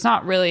 So it's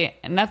not really,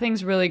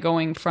 nothing's really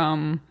going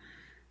from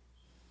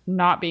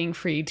not being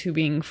free to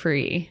being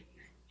free.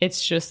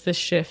 It's just the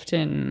shift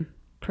in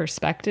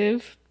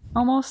perspective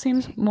almost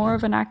seems more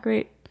of an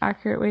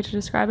accurate way to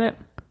describe it.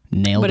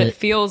 Nailed But it. it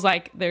feels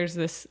like there's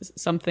this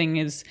something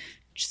is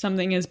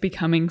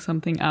becoming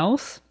something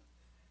else.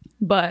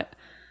 But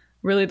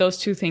really those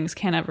two things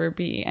can't ever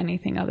be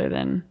anything other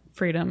than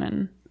freedom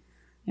and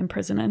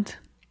imprisonment.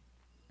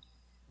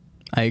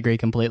 I agree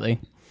completely.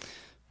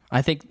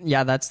 I think,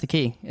 yeah, that's the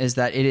key, is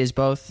that it is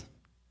both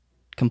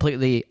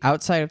completely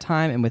outside of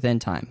time and within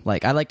time.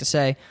 Like, I like to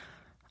say,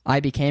 I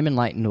became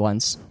enlightened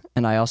once,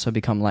 and I also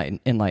become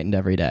enlightened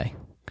every day.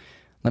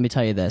 Let me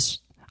tell you this.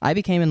 I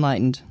became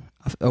enlightened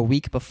a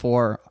week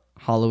before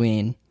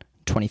Halloween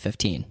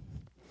 2015,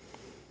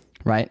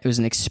 right? It was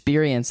an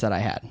experience that I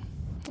had.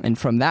 And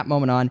from that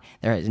moment on,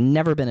 there has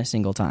never been a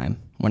single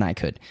time when I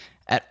could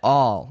at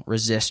all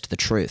resist the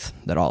truth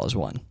that all is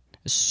one.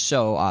 It's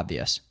so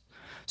obvious.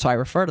 So I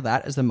refer to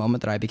that as the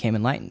moment that I became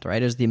enlightened,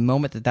 right? It was the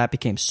moment that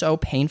became so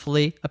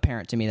painfully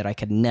apparent to me that I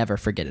could never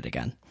forget it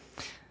again.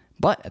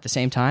 But at the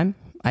same time,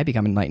 I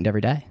become enlightened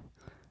every day,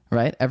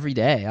 right? Every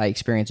day I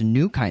experience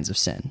new kinds of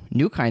sin,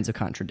 new kinds of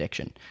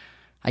contradiction.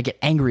 I get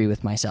angry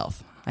with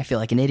myself. I feel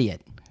like an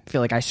idiot. I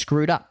feel like I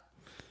screwed up.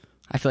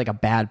 I feel like a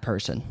bad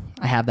person.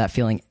 I have that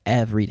feeling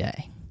every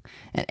day.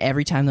 And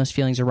every time those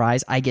feelings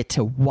arise, I get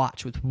to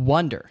watch with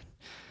wonder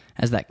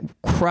as that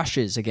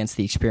crushes against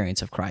the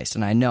experience of Christ.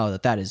 And I know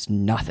that that is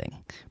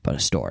nothing but a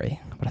story,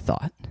 but a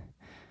thought.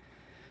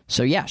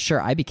 So yeah, sure,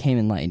 I became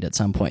enlightened at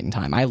some point in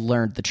time. I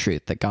learned the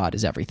truth that God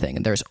is everything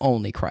and there's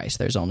only Christ,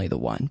 there's only the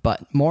one.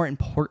 But more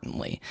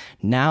importantly,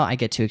 now I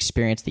get to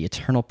experience the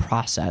eternal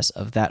process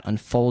of that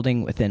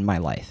unfolding within my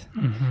life,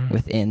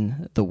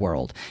 within the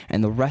world.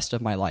 And the rest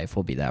of my life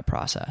will be that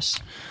process.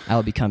 I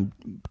will become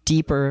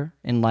deeper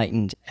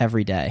enlightened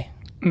every day.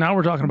 Now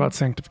we're talking about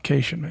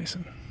sanctification,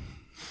 Mason.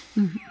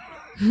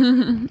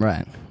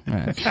 Right.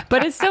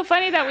 But it's still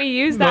funny that we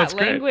use That's that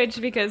great.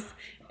 language because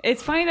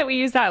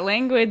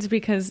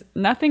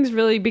nothing's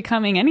really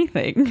becoming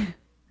anything.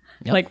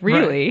 Yep. Like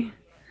really.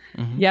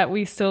 Yet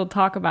we still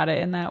talk about it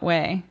in that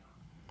way.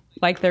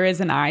 Like there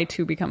is an I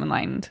to become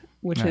enlightened,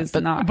 which is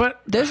not.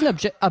 But there's an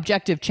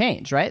objective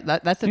change, right?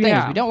 That's the thing.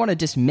 Yeah. Is we don't want to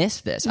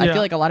dismiss this. I Yeah.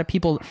 feel like a lot of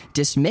people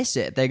dismiss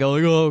it. They go,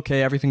 oh,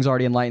 okay, everything's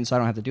already enlightened, so I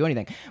don't have to do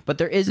anything. But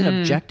there is an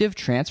objective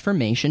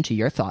transformation to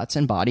your thoughts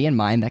and body and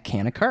mind that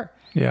can occur.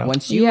 Yeah.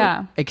 Once you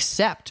Yeah.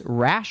 accept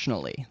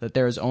rationally that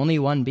there is only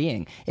one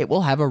being, it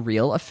will have a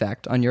real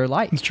effect on your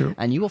life. It's true.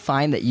 And you will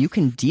find that you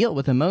can deal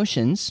with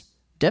emotions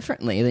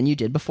differently than you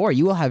did before.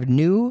 You will have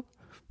new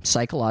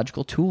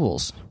psychological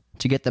tools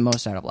to get the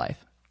most out of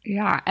life.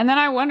 Yeah. And then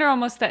I wonder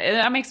almost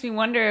that makes me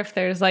wonder if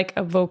there's like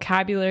a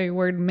vocabulary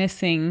word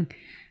missing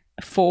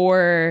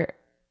for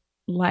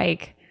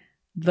like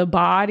the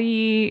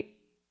body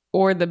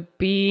or the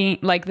being,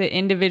 like the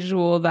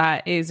individual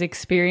that is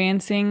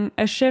experiencing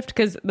a shift.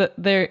 Because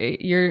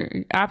you're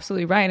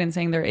absolutely right in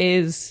saying there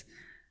is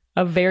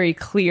a very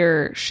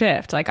clear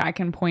shift. Like I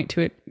can point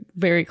to it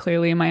very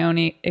clearly in my own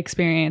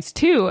experience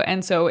too.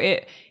 And so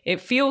it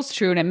feels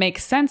true and it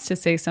makes sense to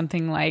say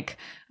something like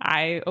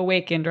I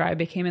awakened or I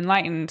became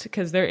enlightened,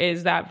 because there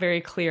is that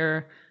very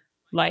clear,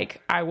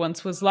 like I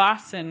once was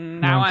lost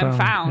and now I'm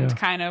found yeah.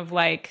 kind of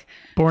like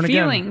Born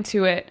feeling again.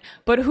 to it.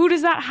 But who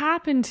does that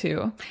happen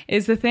to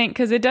is the thing.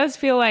 Because it does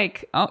feel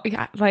like,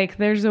 like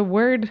there's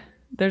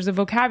a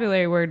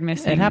vocabulary word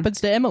missing. It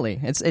happens to Emily.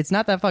 It's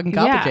not that fucking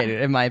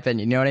complicated, in my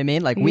opinion. You know what I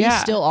mean? Like, we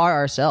still are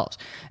ourselves.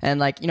 And,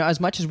 like, you know,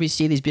 as much as we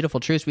see these beautiful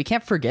truths, we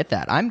can't forget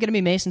that. I'm going to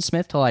be Mason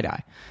Smith till I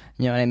die.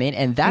 You know what I mean?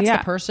 And that's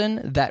the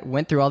person that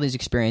went through all these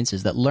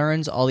experiences, that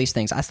learns all these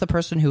things. That's the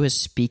person who is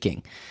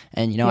speaking.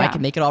 And, you know, I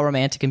can make it all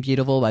romantic and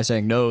beautiful by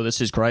saying, no, this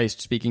is Christ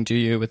speaking to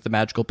you with the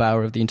magical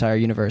power of the entire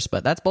universe.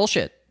 But that's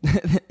bullshit.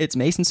 It's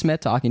Mason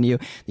Smith talking to you.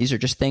 These are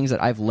just things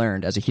that I've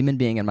learned as a human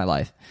being in my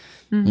life.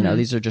 Mm-hmm. You know,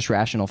 these are just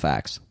rational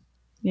facts.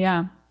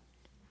 Yeah.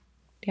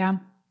 Yeah.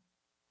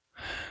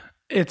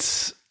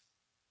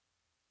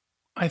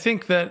 I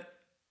think that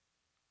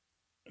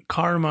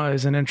karma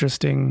is an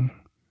interesting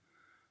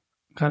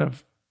kind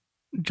of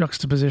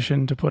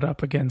juxtaposition to put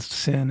up against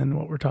sin and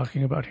what we're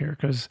talking about here.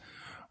 Because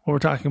what we're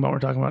talking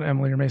about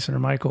Emily or Mason or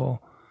Michael.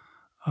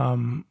 We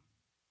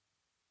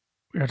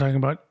are talking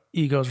about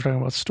egos, we're talking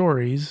about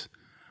stories,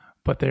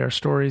 but they are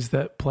stories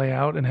that play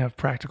out and have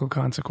practical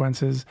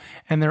consequences.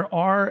 And there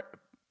are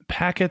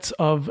packets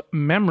of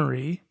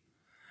memory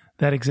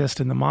that exist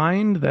in the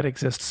mind, that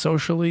exist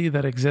socially,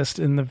 that exist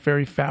in the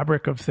very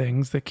fabric of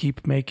things that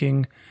keep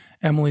making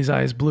Emily's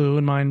eyes blue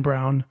and mine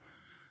brown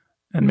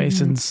and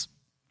Mason's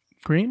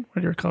green.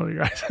 What do you color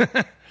your eyes?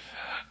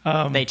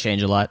 They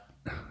change a lot.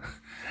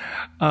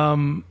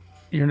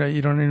 you're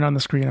not on the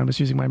screen. I'm just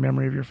using my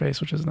memory of your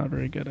face, which is not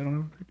very good. I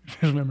don't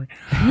have memory.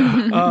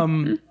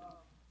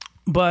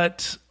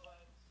 But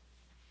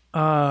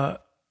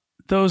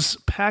those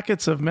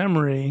packets of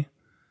memory,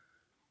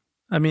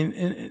 I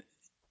mean,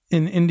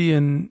 in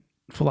Indian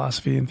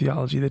philosophy and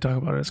theology, they talk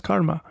about it as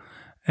karma,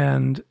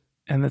 and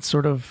that's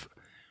sort of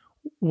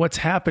what's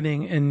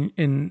happening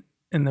in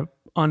the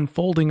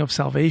unfolding of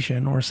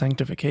salvation or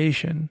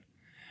sanctification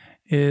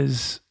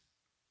is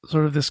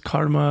sort of this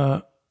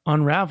karma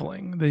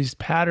unraveling, these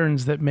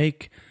patterns that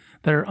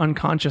are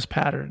unconscious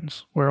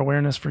patterns where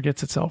awareness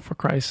forgets itself, where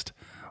Christ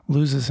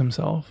loses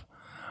himself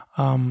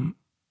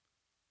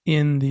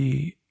in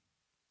these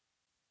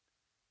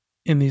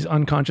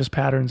unconscious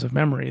patterns of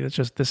memory. That's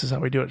just, this is how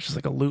we do it. It's just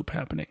like a loop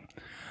happening.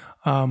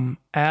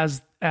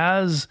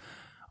 As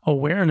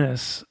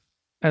awareness,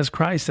 as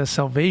Christ, as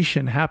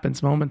salvation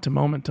happens moment to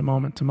moment to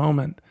moment to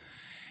moment,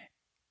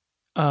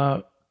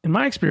 in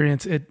my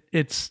experience,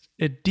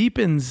 it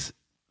deepens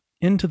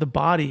into the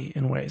body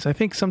in ways. I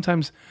think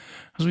sometimes,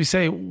 as we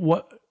say,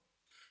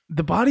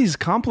 the body's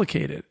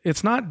complicated.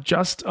 It's not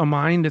just a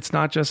mind. It's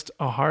not just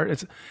a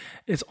heart.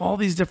 It's all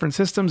these different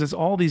systems. It's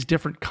all these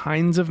different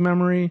kinds of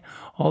memory,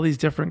 all these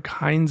different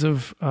kinds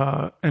of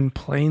and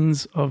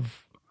planes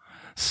of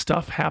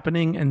stuff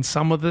happening. And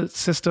some of the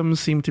systems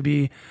seem to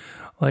be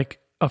like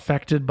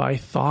affected by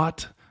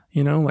thought,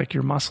 like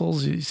your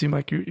muscles. You seem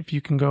like if you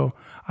can go,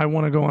 I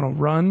want to go on a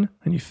run,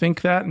 and you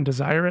think that and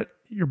desire it,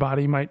 your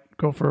body might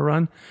go for a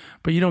run,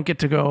 but you don't get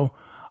to go,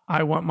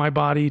 I want my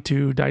body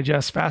to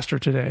digest faster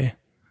today.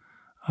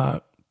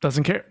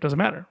 Doesn't care. Doesn't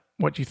matter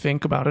what you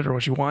think about it or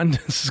what you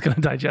want. This is going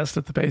to digest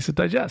at the pace it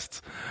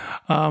digests.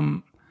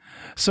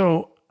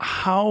 So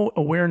how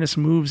awareness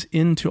moves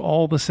into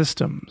all the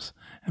systems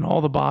and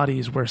all the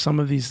bodies where some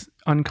of these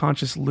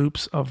unconscious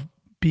loops of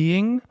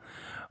being,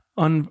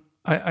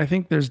 I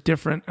think this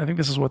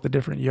is what the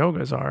different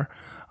yogas are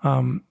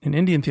in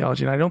Indian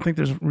theology. And I don't think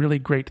there's really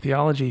great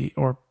theology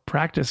or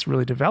practice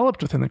really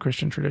developed within the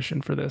Christian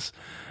tradition for this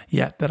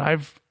yet that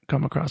I've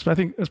come across. But I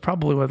think that's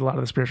probably what a lot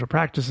of the spiritual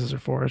practices are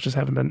for. It just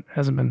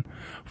hasn't been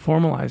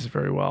formalized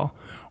very well.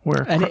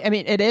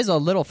 It is a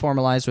little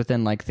formalized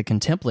within like the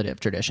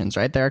contemplative traditions,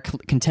 right? There are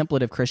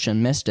contemplative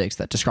Christian mystics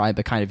that describe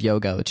a kind of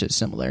yoga which is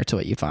similar to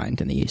what you find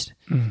in the East.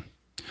 Mm.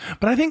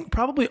 But I think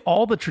probably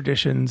all the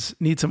traditions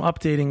need some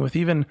updating with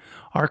even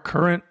our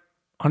current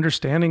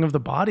understanding of the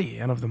body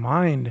and of the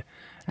mind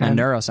and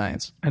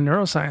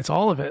neuroscience,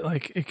 all of it.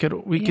 Like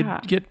we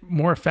could get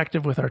more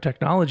effective with our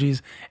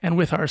technologies and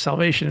with our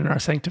salvation and our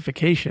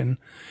sanctification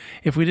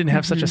if we didn't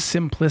have such a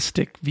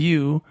simplistic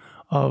view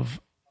of,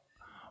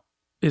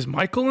 is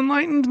Michael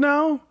enlightened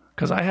now?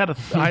 Because I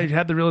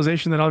had the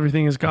realization that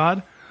everything is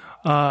God.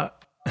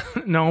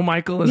 No,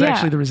 Michael is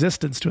actually the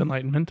resistance to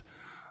enlightenment.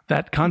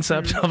 That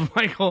concept of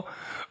Michael,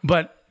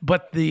 but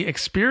the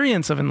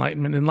experience of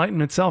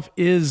enlightenment itself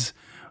is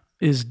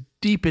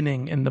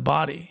deepening in the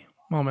body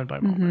moment by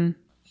moment. Mm-hmm.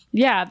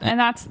 Yeah, and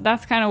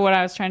that's kind of what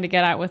I was trying to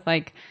get at with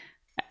like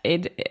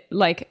it.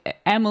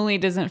 Like Emily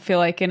doesn't feel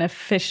like an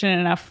efficient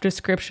enough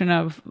description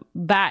of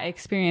that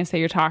experience that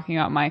you're talking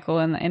about, Michael,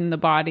 and in the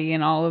body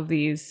and all of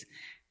these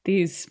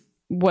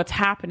what's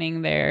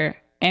happening there.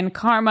 And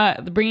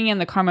karma, bringing in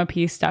the karma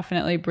piece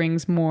definitely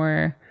brings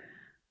more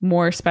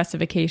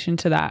specification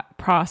to that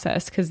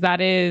process, because that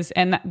is,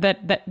 and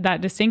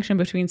that distinction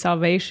between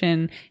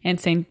salvation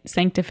and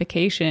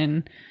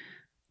sanctification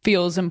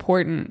feels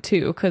important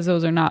too, because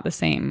those are not the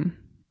same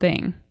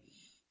thing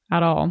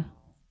at all.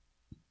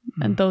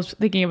 And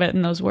thinking of it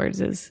in those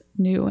words is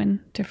new and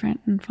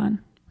different and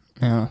fun.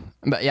 Yeah,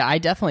 but yeah, I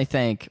definitely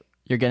think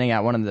you're getting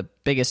at one of the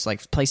biggest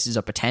like places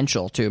of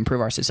potential to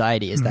improve our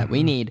society is that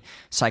we need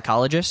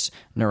psychologists,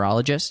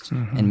 neurologists,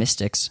 and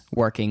mystics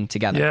working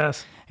together.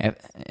 Yes.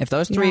 If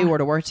those three were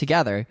to work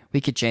together,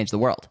 we could change the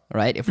world,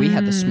 right? If we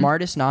had the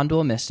smartest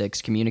non-dual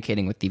mystics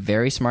communicating with the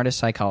very smartest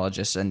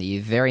psychologists and the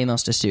very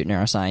most astute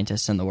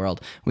neuroscientists in the world,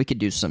 we could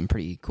do some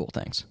pretty cool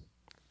things.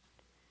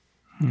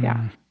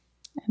 Yeah.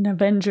 And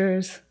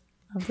Avengers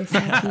of the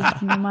psyche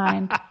and the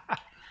mind.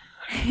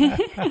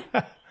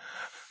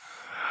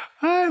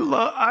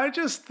 I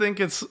just think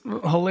it's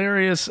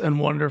hilarious and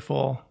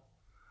wonderful,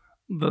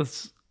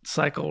 this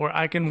cycle where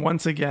I can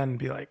once again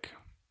be like,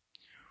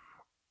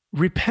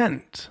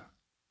 repent,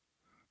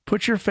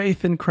 put your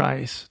faith in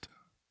Christ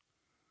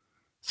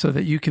so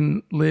that you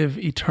can live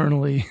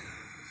eternally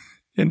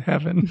in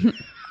heaven.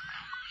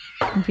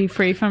 And be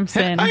free from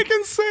sin. I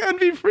can say, and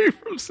be free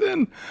from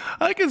sin.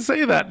 I can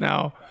say that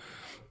now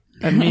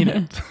and mean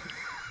it.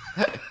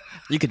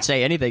 You could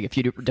say anything if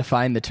you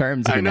define the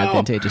terms in an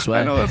advantageous way.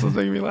 I know, that's what's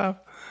making me laugh.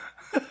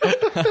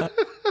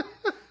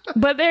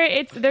 But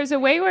there's a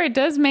way where it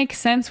does make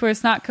sense, where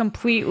it's not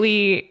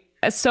completely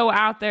so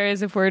out there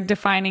as if we're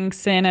defining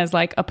sin as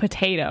like a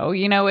potato.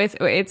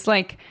 It's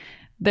like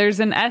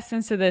there's an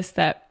essence to this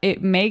that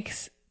it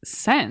makes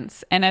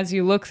sense. And as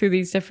you look through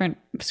these different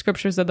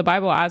scriptures of the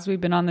Bible, as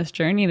we've been on this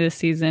journey this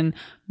season,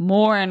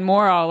 more and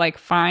more I'll like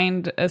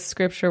find a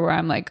scripture where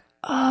I'm like,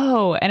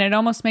 oh, and it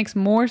almost makes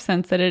more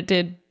sense that it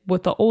did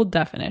with the old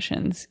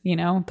definitions.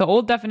 The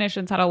old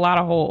definitions had a lot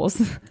of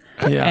holes.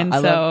 Yeah. And I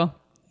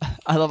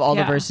love all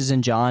the Yeah. verses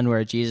in John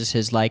where Jesus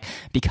is like,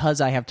 because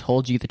I have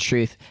told you the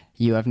truth,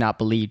 you have not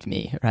believed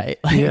me, right?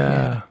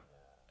 Yeah.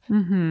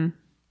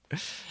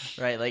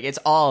 Right, like it's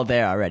all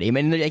there already. I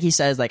mean, like he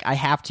says, like, I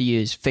have to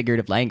use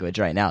figurative language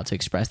right now to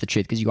express the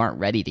truth because you aren't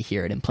ready to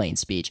hear it in plain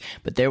speech.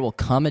 But there will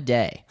come a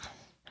day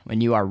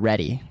when you are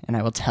ready, and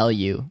I will tell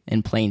you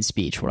in plain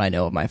speech what I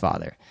know of my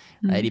Father.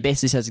 Right? He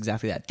basically says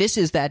exactly that. This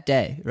is that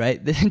day, right?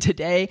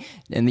 Today,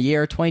 in the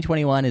year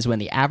 2021, is when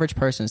the average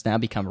person has now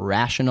become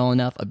rational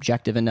enough,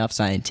 objective enough,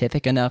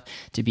 scientific enough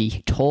to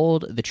be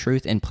told the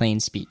truth in plain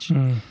speech.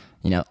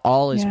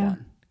 All is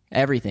one.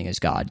 Everything is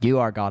God. You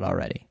are God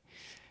already.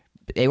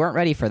 They weren't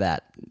ready for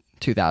that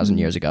 2,000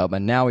 years ago,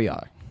 but now we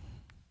are.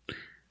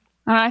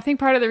 I think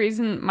part of the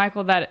reason,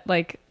 Michael, that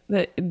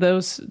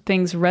those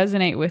things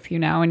resonate with you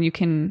now, and you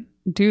can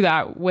do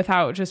that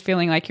without just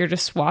feeling like you're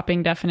just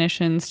swapping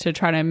definitions to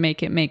try to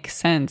make it make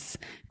sense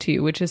to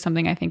you, which is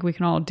something I think we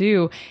can all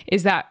do,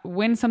 is that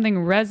when something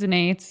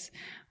resonates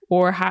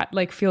or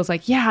feels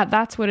like, yeah,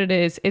 that's what it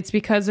is, it's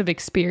because of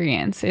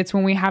experience. It's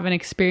when we have an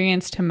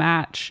experience to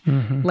match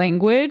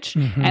language.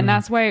 And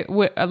that's why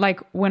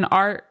when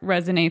art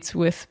resonates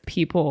with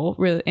people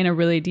really, in a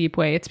really deep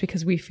way, it's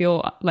because we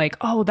feel like,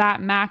 oh, that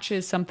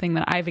matches something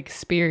that I've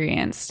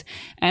experienced.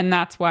 And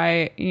that's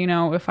why,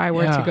 if I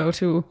were to go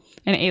to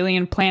an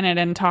alien planet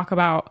and talk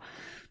about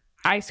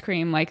ice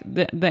cream, like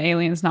the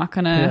alien's not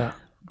gonna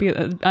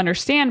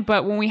understand.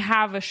 But when we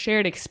have a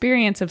shared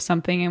experience of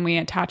something and we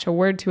attach a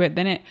word to it,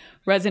 then it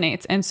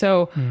resonates. And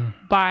so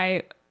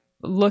by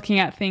looking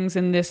at things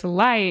in this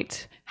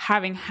light,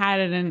 having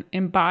had an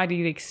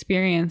embodied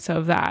experience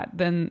of that,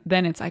 then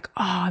it's like,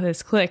 oh,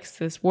 this clicks,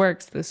 this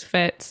works, this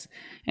fits,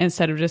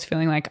 instead of just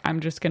feeling like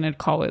I'm just going to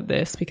call it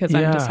this because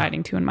I'm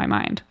deciding to in my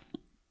mind.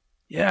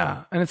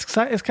 Yeah. And it's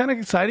kind of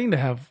exciting to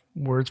have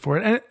words for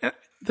it. And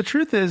the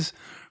truth is,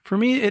 for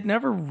me, it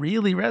never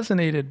really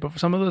resonated, but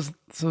some of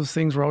those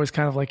things were always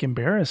kind of like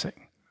embarrassing.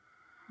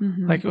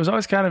 Like it was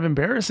always kind of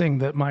embarrassing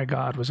that my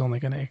God was only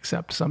going to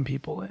accept some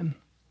people in.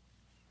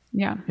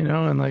 Yeah.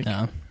 And like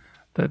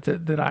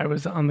that I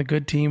was on the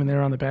good team and they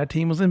were on the bad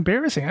team was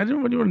embarrassing. I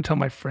didn't really want to tell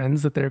my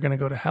friends that they're going to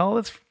go to hell.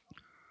 That's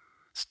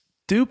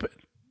stupid.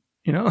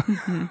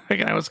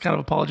 Like, I was kind of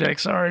apologetic.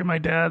 Sorry, my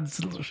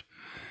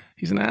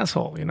he's an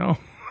asshole,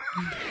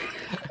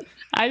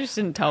 I just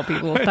didn't tell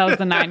people. That was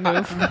the 9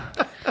 move.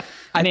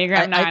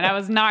 Enneagram 9. I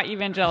was not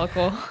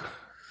evangelical.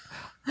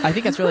 I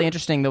think that's really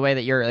interesting, the way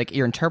that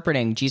you're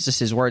interpreting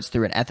Jesus's words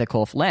through an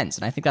ethical lens,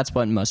 and I think that's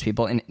what most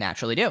people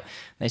naturally do.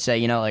 They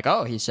say,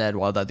 oh, he said,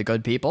 well, that the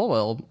good people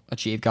will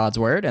achieve God's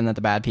word, and that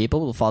the bad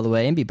people will fall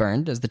away and be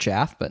burned as the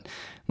chaff. But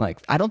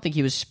I don't think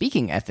he was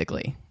speaking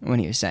ethically when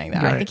he was saying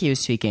that. Right. I think he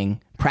was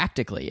speaking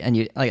practically,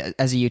 and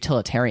as a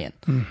utilitarian.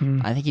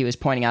 I think he was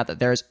pointing out that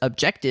there's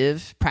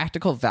objective,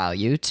 practical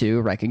value to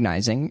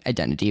recognizing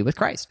identity with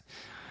Christ,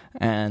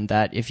 and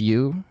that if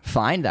you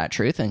find that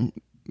truth and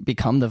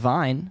become the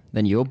vine,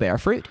 then you will bear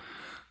fruit.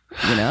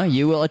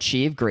 You will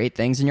achieve great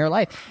things in your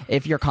life.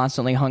 If you're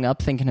constantly hung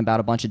up thinking about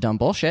a bunch of dumb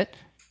bullshit,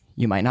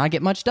 you might not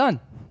get much done.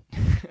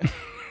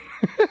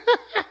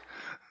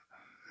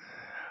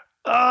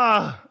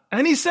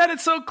 And he said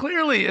it so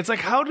clearly. It's like,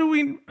 how do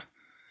we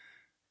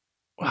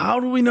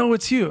know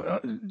it's you?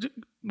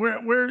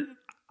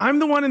 I'm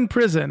the one in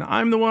prison.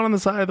 I'm the one on the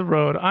side of the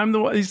road. I'm the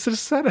one. He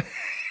just said it.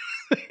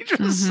 He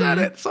just said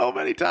it so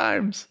many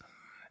times.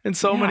 In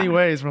so many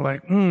ways, we're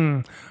like,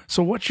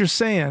 so what you're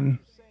saying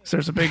is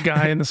there's a big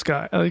guy in the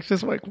sky. It's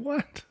just like,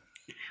 what?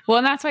 Well,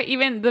 and that's why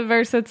even the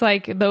verse that's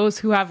like, those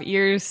who have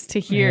ears to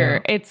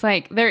hear, it's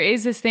like, there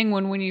is this thing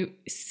when you've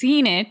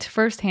seen it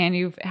firsthand,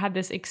 you've had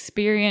this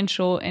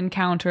experiential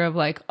encounter of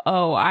like,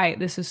 oh,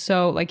 this is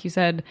so, like you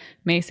said,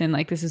 Mason,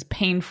 like this is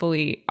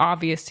painfully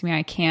obvious to me.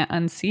 I can't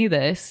unsee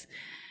this.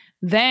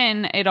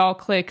 Then it all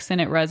clicks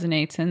and it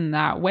resonates in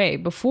that way.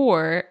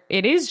 Before,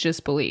 it is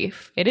just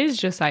belief. It is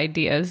just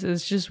ideas.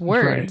 It's just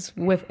words.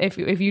 Right.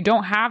 If you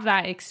don't have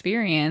that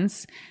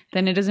experience,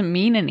 then it doesn't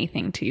mean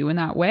anything to you in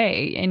that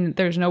way. And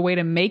there's no way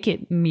to make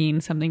it mean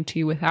something to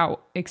you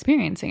without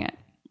experiencing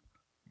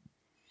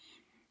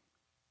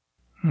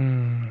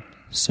it.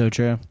 So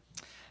true.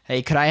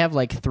 Hey, could I have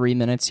 3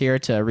 minutes here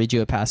to read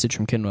you a passage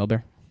from Ken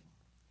Wilber?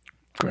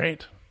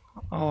 Great.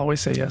 I'll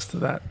always say yes to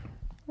that.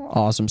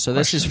 Awesome. So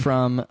this is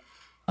from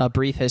A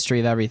Brief History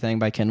of Everything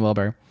by Ken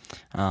Wilber.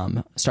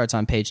 Starts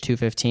on page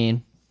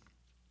 215.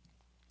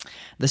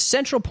 The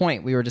central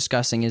point we were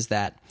discussing is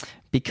that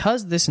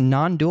because this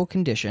non-dual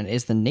condition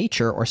is the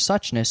nature or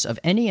suchness of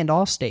any and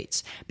all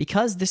states,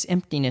 because this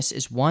emptiness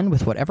is one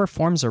with whatever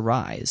forms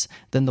arise,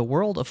 then the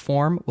world of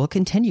form will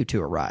continue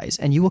to arise,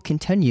 and you will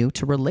continue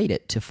to relate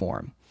it to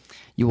form.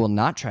 You will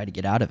not try to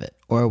get out of it,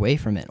 or away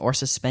from it, or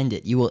suspend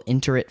it. You will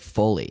enter it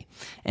fully.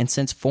 And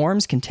since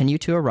forms continue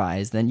to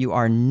arise, then you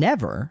are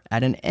never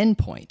at an end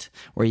point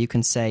where you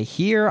can say,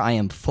 here I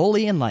am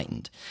fully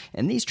enlightened.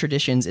 In these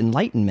traditions,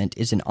 enlightenment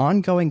is an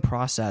ongoing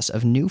process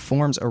of new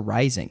forms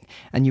arising,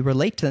 and you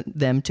relate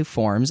them to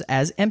forms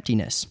as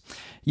emptiness.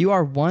 You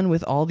are one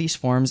with all these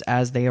forms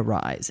as they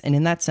arise, and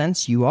in that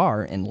sense, you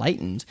are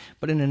enlightened.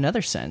 But in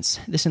another sense,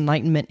 this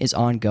enlightenment is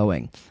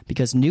ongoing,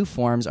 because new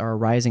forms are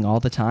arising all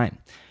the time.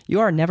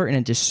 You are never in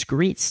a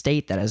discrete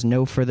state that has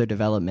no further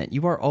development.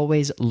 You are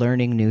always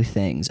learning new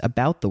things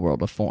about the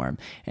world of form,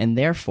 and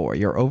therefore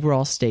your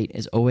overall state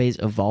is always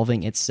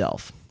evolving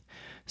itself.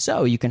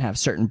 So you can have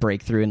certain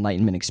breakthrough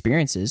enlightenment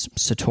experiences,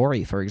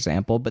 Satori, for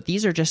example, but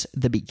these are just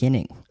the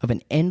beginning of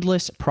an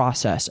endless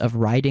process of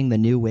riding the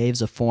new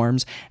waves of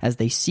forms as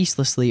they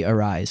ceaselessly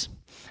arise.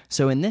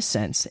 So in this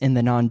sense, in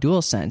the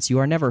non-dual sense, you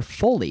are never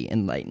fully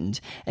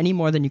enlightened, any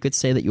more than you could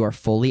say that you are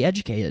fully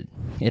educated.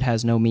 It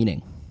has no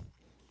meaning.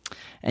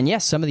 And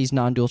yes, some of these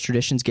non-dual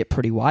traditions get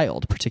pretty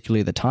wild,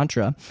 particularly the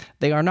Tantra.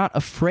 They are not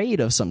afraid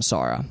of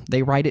samsara.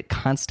 They ride it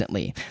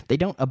constantly. They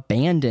don't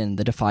abandon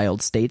the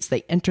defiled states.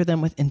 They enter them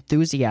with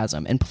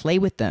enthusiasm and play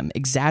with them,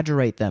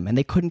 exaggerate them, and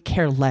they couldn't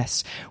care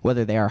less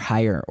whether they are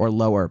higher or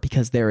lower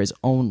because there is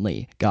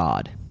only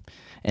God.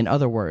 In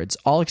other words,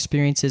 all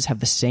experiences have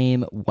the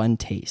same one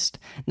taste.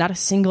 Not a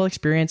single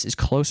experience is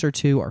closer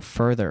to or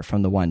further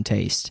from the one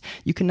taste.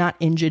 You cannot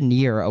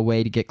engineer a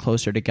way to get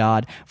closer to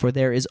God, for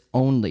there is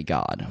only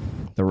God,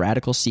 the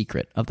radical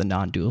secret of the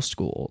non-dual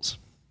schools.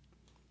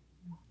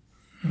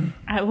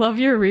 I love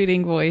your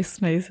reading voice,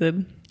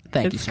 Mason.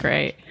 Thank you. It's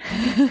great.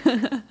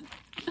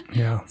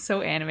 Yeah.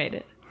 So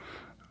animated.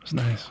 It was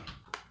nice.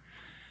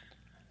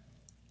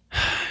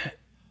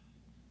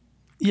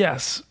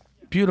 Yes,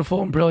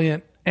 beautiful and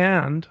brilliant.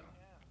 And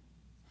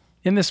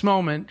in this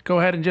moment, go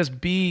ahead and just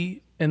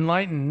be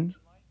enlightened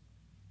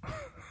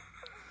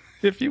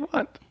if you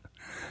want.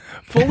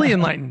 Fully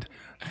enlightened.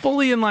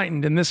 Fully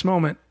enlightened in this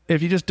moment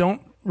if you just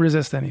don't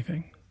resist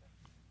anything.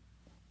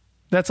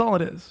 That's all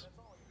it is.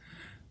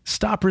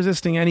 Stop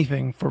resisting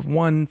anything for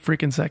 1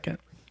 freaking second.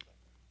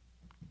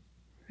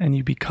 And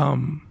you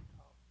become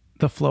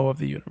the flow of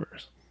the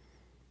universe.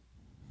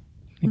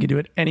 You can do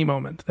it any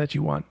moment that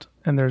you want,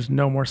 and there's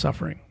no more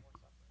suffering.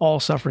 All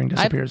suffering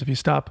disappears. If you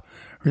stop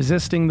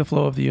resisting the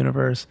flow of the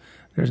universe,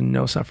 there's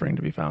no suffering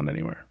to be found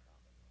anywhere.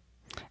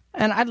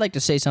 And I'd like to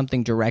say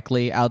something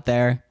directly out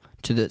there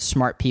to the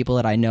smart people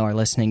that I know are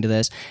listening to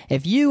this.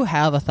 If you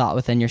have a thought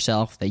within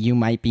yourself that you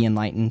might be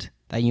enlightened,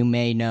 that you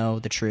may know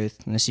the truth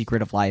and the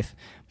secret of life,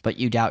 but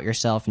you doubt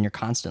yourself and you're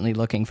constantly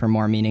looking for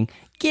more meaning,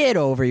 get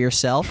over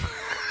yourself.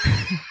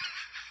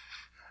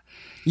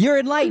 You're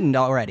enlightened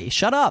already.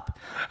 Shut up.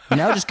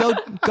 Just go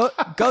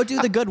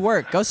do the good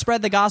work. Go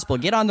spread the gospel.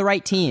 Get on the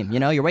right team.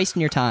 You're wasting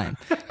your time.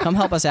 Come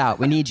help us out.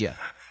 We need you.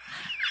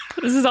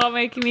 This is all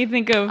making me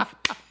think of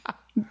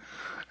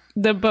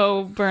the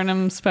Bo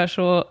Burnham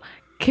special.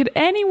 Could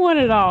anyone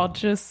at all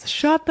just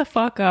shut the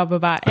fuck up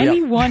about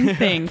any one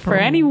thing for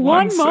any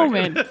one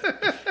moment?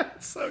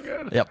 So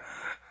good. Yep.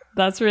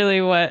 That's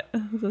really what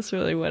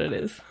it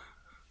is.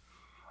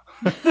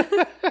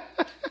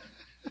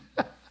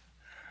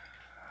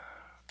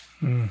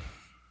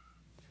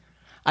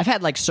 I've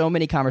had so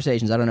many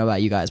conversations. I don't know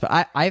about you guys,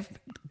 but I've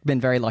been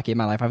very lucky in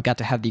my life. I've got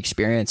to have the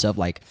experience of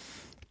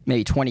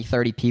maybe 20,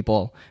 30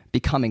 people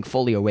becoming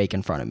fully awake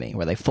in front of me,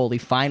 where they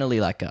finally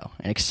let go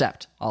and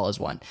accept all as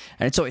one.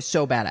 And it's always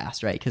so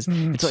badass, right? Because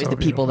it's always the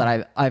people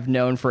that I've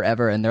known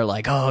forever, and they're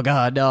like, oh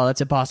God, no,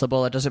 that's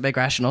impossible. It doesn't make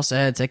rational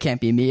sense. It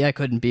can't be me. I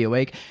couldn't be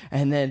awake.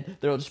 And then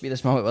there'll just be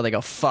this moment where they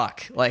go,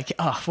 fuck,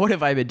 what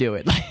have I been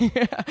doing?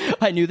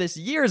 I knew this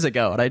years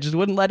ago, and I just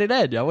wouldn't let it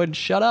end. I wouldn't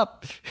shut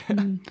up.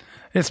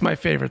 It's my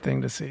favorite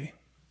thing to see.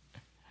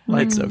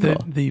 So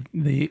cool.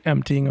 The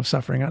emptying of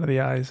suffering out of the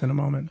eyes in a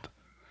moment.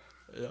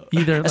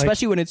 Either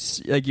especially when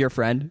it's your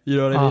friend, you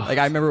know what I mean?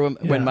 I remember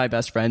when my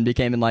best friend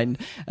became enlightened,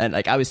 and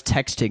I was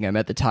texting him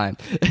at the time,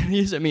 and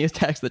he sent me a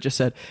text that just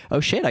said, oh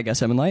shit, I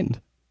guess I'm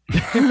enlightened.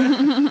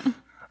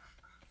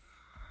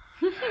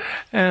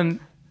 And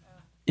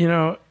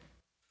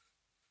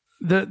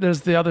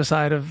there's the other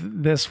side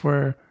of this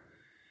where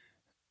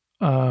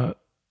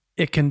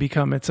it can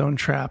become its own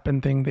trap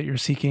and thing that you're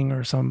seeking,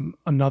 or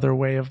another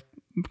way of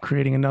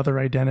creating another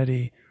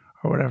identity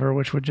or whatever,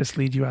 which would just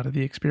lead you out of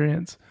the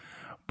experience.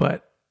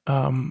 But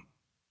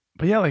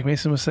yeah, like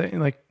Mason was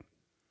saying,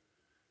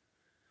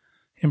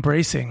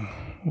 embracing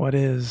what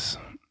is,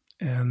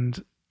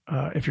 and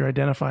if you're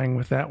identifying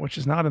with that which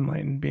is not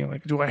enlightened, being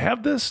like, do I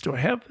have this? Do I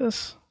have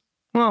this?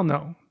 Well,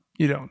 no,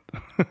 you don't.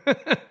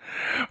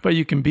 But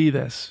you can be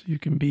this. You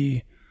can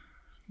be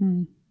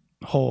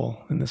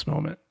whole in this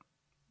moment.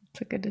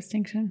 It's a good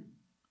distinction.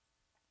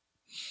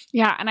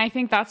 Yeah, and I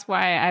think that's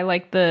why I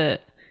like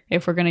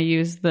if we're going to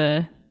use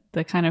the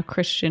kind of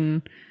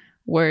Christian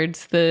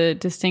words, the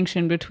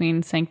distinction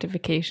between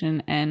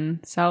sanctification and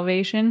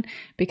salvation,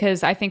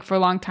 because I think for a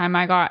long time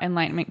I got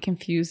enlightenment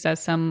confused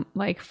as some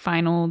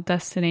final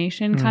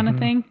destination kind of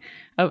thing,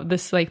 of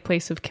this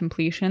place of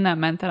completion that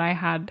meant that I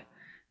had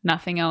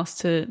nothing else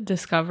to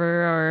discover,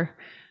 or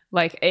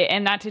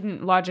and that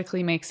didn't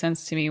logically make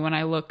sense to me when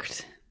I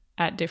looked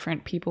at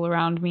different people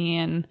around me,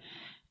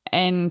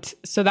 and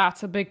so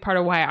that's a big part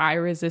of why I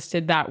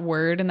resisted that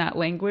word and that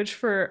language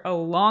for a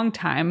long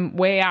time,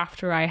 way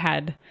after I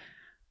had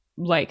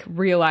like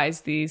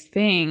realize these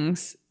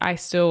things,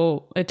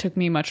 it took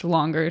me much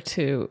longer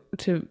to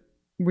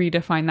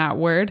redefine that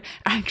word.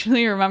 I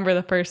actually remember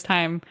the first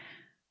time,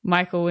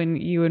 Michael, when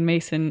you and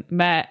Mason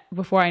met,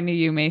 before I knew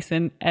you,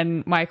 Mason,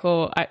 and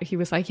Michael, he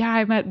was like, yeah,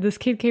 I met this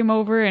kid, came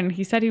over and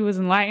he said he was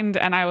enlightened.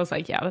 And I was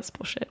like, yeah, that's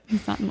bullshit.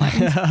 He's not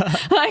enlightened.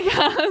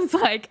 I was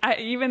like,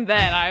 even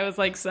then I was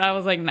like,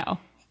 no,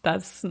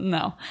 that's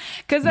no.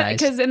 Cause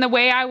in the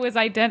way I was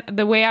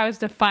the way I was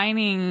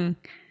defining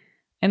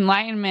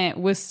enlightenment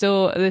was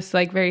still this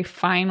like very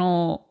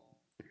final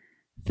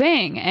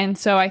thing. And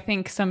so I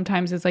think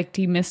sometimes it's like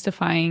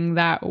demystifying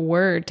that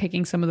word,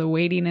 taking some of the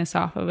weightiness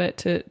off of it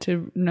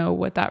to know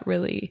what that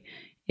really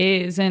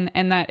is, and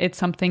that it's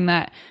something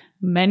that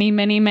many,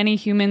 many, many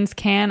humans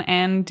can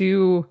and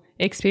do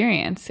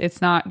experience.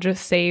 It's not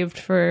just saved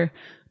for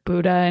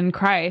Buddha and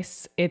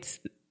Christ. It's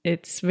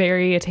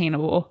very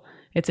attainable.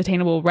 It's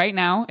attainable right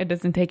now. It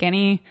doesn't take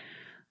any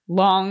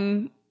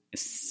long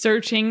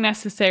searching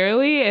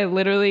necessarily. It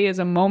literally is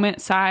a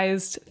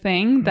moment-sized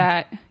thing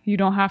that you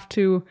don't have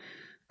to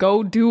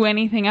go do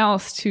anything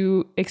else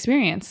to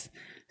experience.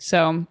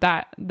 So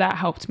that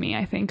helped me,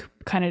 I think,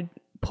 kind of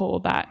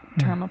pull that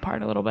term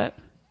apart a little bit.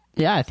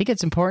 Yeah, I think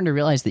it's important to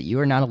realize that you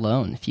are not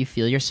alone. If you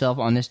feel yourself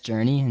on this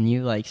journey and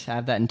you like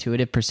have that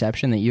intuitive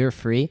perception that you're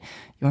free,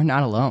 you're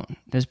not alone.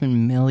 There's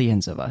been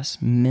millions of us,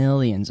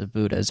 millions of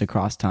Buddhas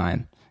across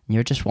time.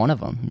 You're just one of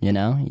them, you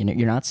know?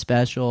 You're not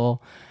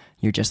special.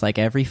 You're just like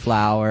every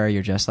flower.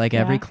 You're just like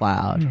every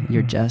cloud. Mm-hmm.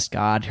 You're just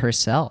God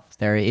herself.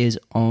 There is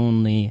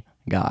only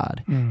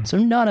God. So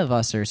none of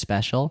us are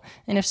special.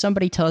 And if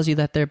somebody tells you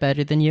that they're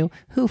better than you,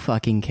 who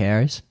fucking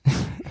cares?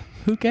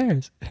 Who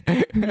cares?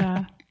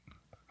 Yeah.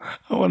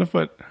 I want to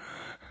put,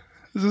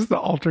 is this the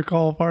altar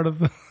call part of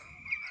the...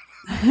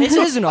 This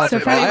is an altar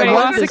call. I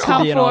want this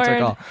to be an altar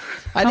call.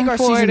 I think our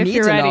season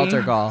needs an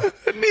altar call.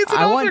 It needs an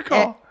altar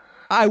call.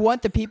 I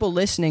want the people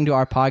listening to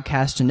our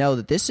podcast to know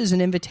that this is an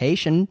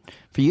invitation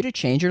for you to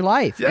change your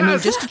life. Yes. I mean,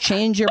 just to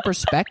change your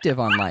perspective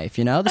on life,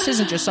 you know? This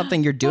isn't just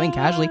something you're doing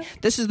casually.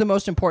 This is the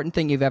most important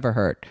thing you've ever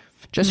heard.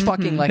 Just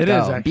fucking let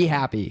go. Be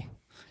happy.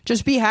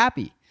 Just be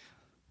happy.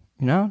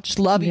 You know? Just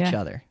love each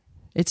other.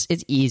 It's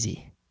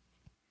easy.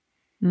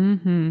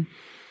 Mm-hmm.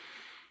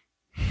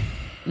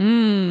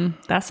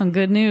 That's some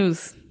good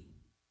news.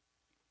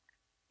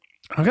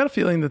 I've got a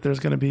feeling that there's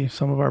going to be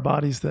some of our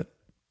bodies that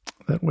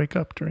wake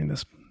up during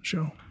this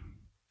show.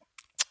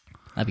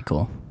 That'd be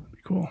cool.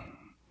 Cool.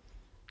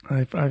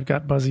 I've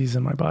got buzzies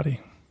in my body.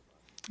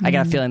 I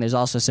got a feeling there's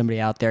also somebody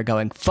out there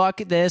going, fuck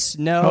this.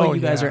 No, you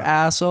guys are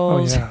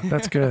assholes. Oh, yeah.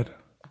 That's good.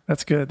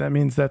 That's good. That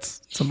means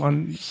that's some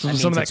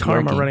of that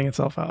karma working. Running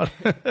itself out.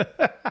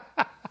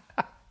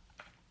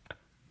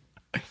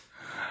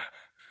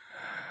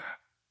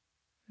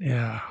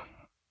 Yeah.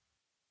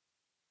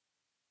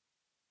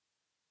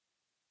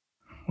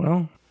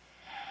 Well,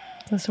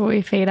 that's where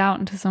we fade out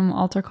into some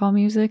altar call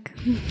music.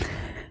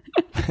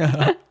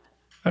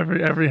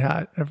 every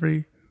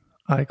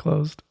eye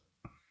closed,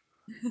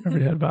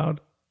 every head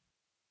bowed.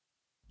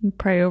 And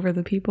pray over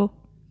the people.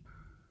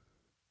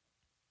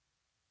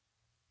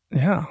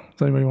 Yeah.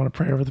 Does anybody want to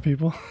pray over the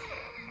people?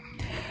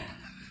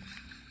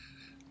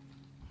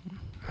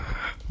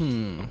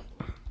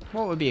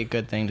 What would be a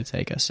good thing to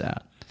take us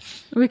out?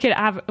 We could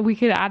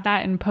add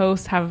that in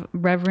post. Have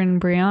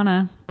Reverend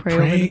Brianna pray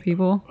over the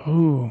people.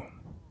 Ooh.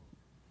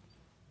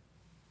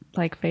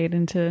 Like fade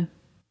into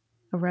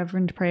a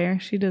reverend prayer.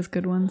 She does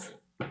good ones.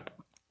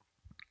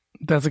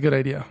 That's a good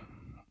idea.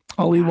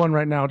 I'll lead one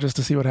right now just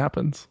to see what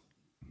happens.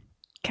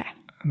 Okay.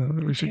 And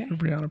then we should give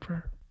Brianna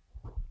prayer.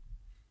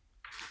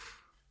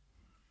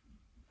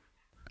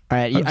 All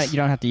right. You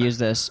don't have to use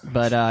this,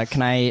 but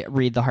can I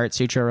read the Heart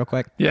Sutra real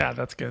quick? Yeah,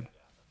 that's good.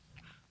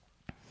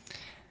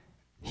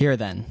 Here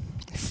then.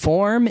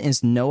 Form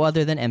is no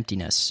other than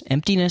emptiness.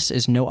 Emptiness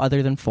is no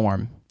other than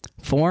form.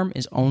 Form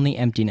is only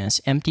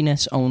emptiness.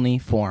 Emptiness only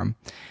form.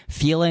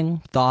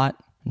 Feeling, thought,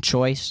 and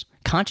choice,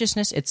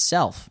 consciousness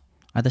itself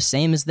are the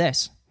same as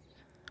this.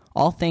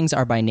 All things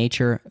are by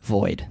nature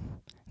void.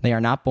 They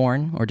are not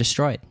born or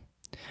destroyed,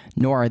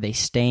 nor are they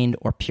stained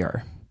or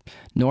pure,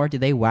 nor do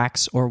they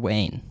wax or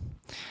wane.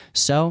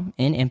 So,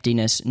 in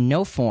emptiness,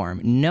 no form,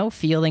 no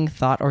feeling,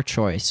 thought, or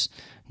choice,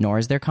 nor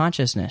is there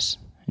consciousness.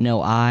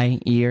 No eye,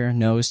 ear,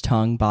 nose,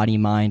 tongue, body,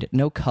 mind,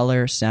 no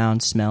color,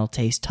 sound, smell,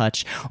 taste,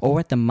 touch, or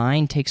what the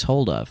mind takes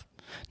hold of,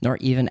 nor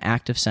even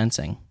active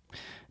sensing.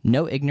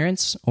 No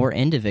ignorance or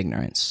end of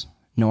ignorance,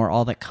 nor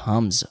all that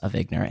comes of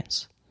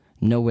ignorance.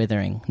 No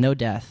withering, no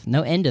death,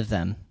 no end of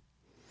them.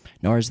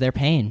 Nor is there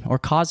pain, or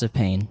cause of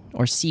pain,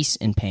 or cease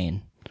in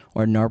pain,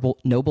 or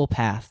noble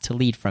path to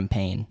lead from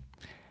pain.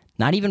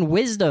 Not even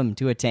wisdom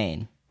to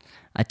attain.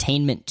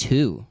 Attainment,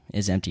 too,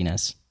 is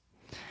emptiness.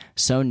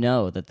 So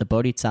know that the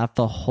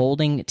Bodhisattva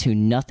holding to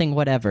nothing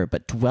whatever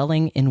but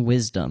dwelling in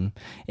wisdom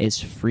is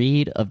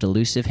freed of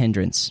delusive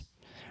hindrance,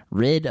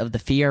 rid of the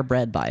fear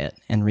bred by it,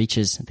 and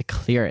reaches the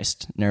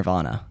clearest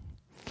nirvana.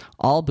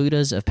 All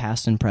Buddhas of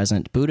past and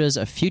present, Buddhas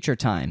of future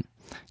time,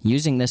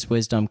 using this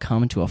wisdom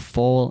come to a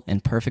full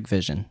and perfect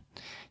vision.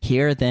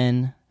 Here,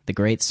 then, the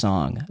great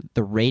song,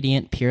 the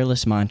radiant,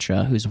 peerless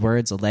mantra whose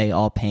words allay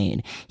all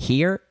pain.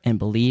 Hear and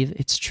believe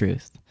its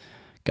truth.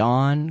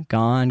 Gone,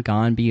 gone,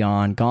 gone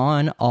beyond,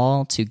 gone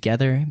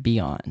altogether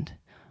beyond.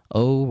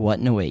 Oh, what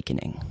an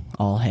awakening.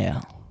 All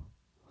hail.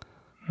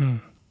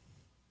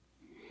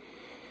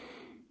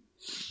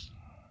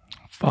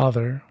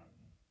 Father,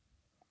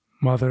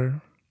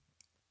 Mother,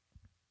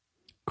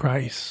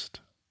 Christ,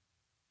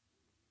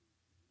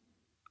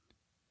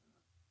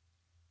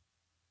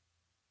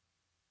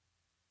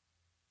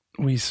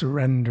 we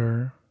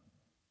surrender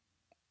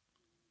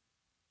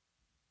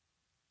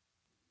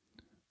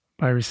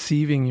by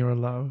receiving your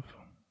love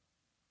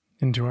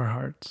into our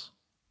hearts.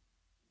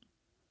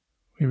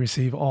 We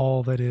receive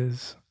all that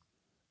is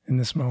in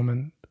this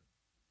moment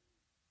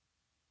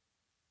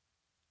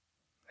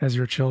as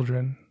your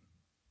children.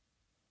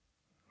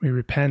 We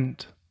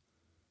repent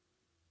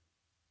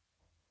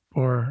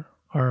for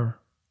our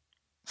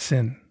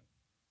sin,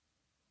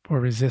 for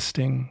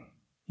resisting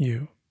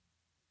you,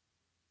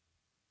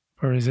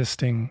 for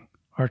resisting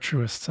our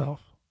truest self.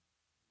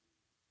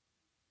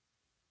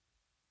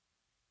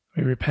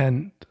 We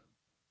repent.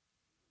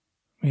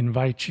 We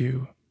invite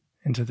you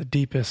into the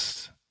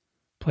deepest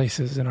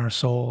places in our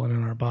soul and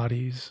in our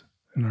bodies,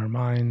 in our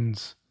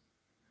minds,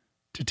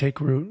 to take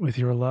root with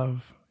your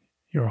love,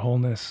 your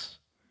wholeness,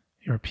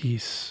 your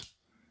peace,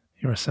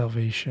 your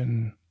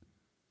salvation.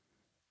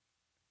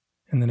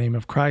 In the name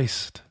of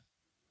Christ,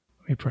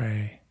 we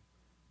pray.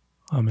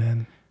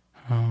 Amen.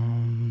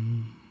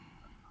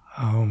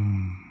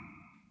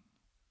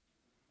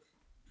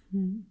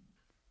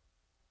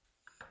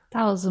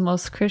 That was the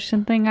most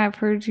Christian thing I've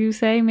heard you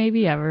say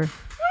maybe ever.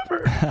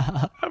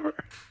 Ever.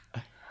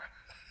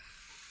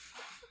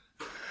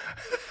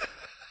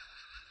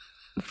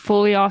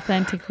 Fully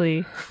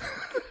authentically.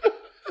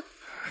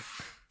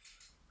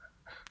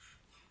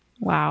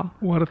 Wow.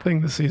 What a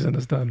thing this season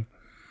has done.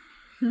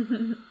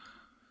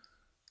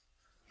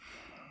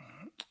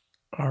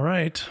 All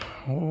right.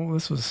 Well,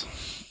 this was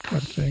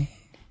quite a thing.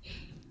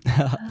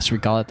 Should we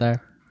call it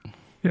there?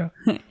 Yeah.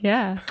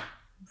 Yeah.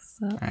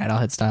 So. All right, I'll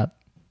hit stop.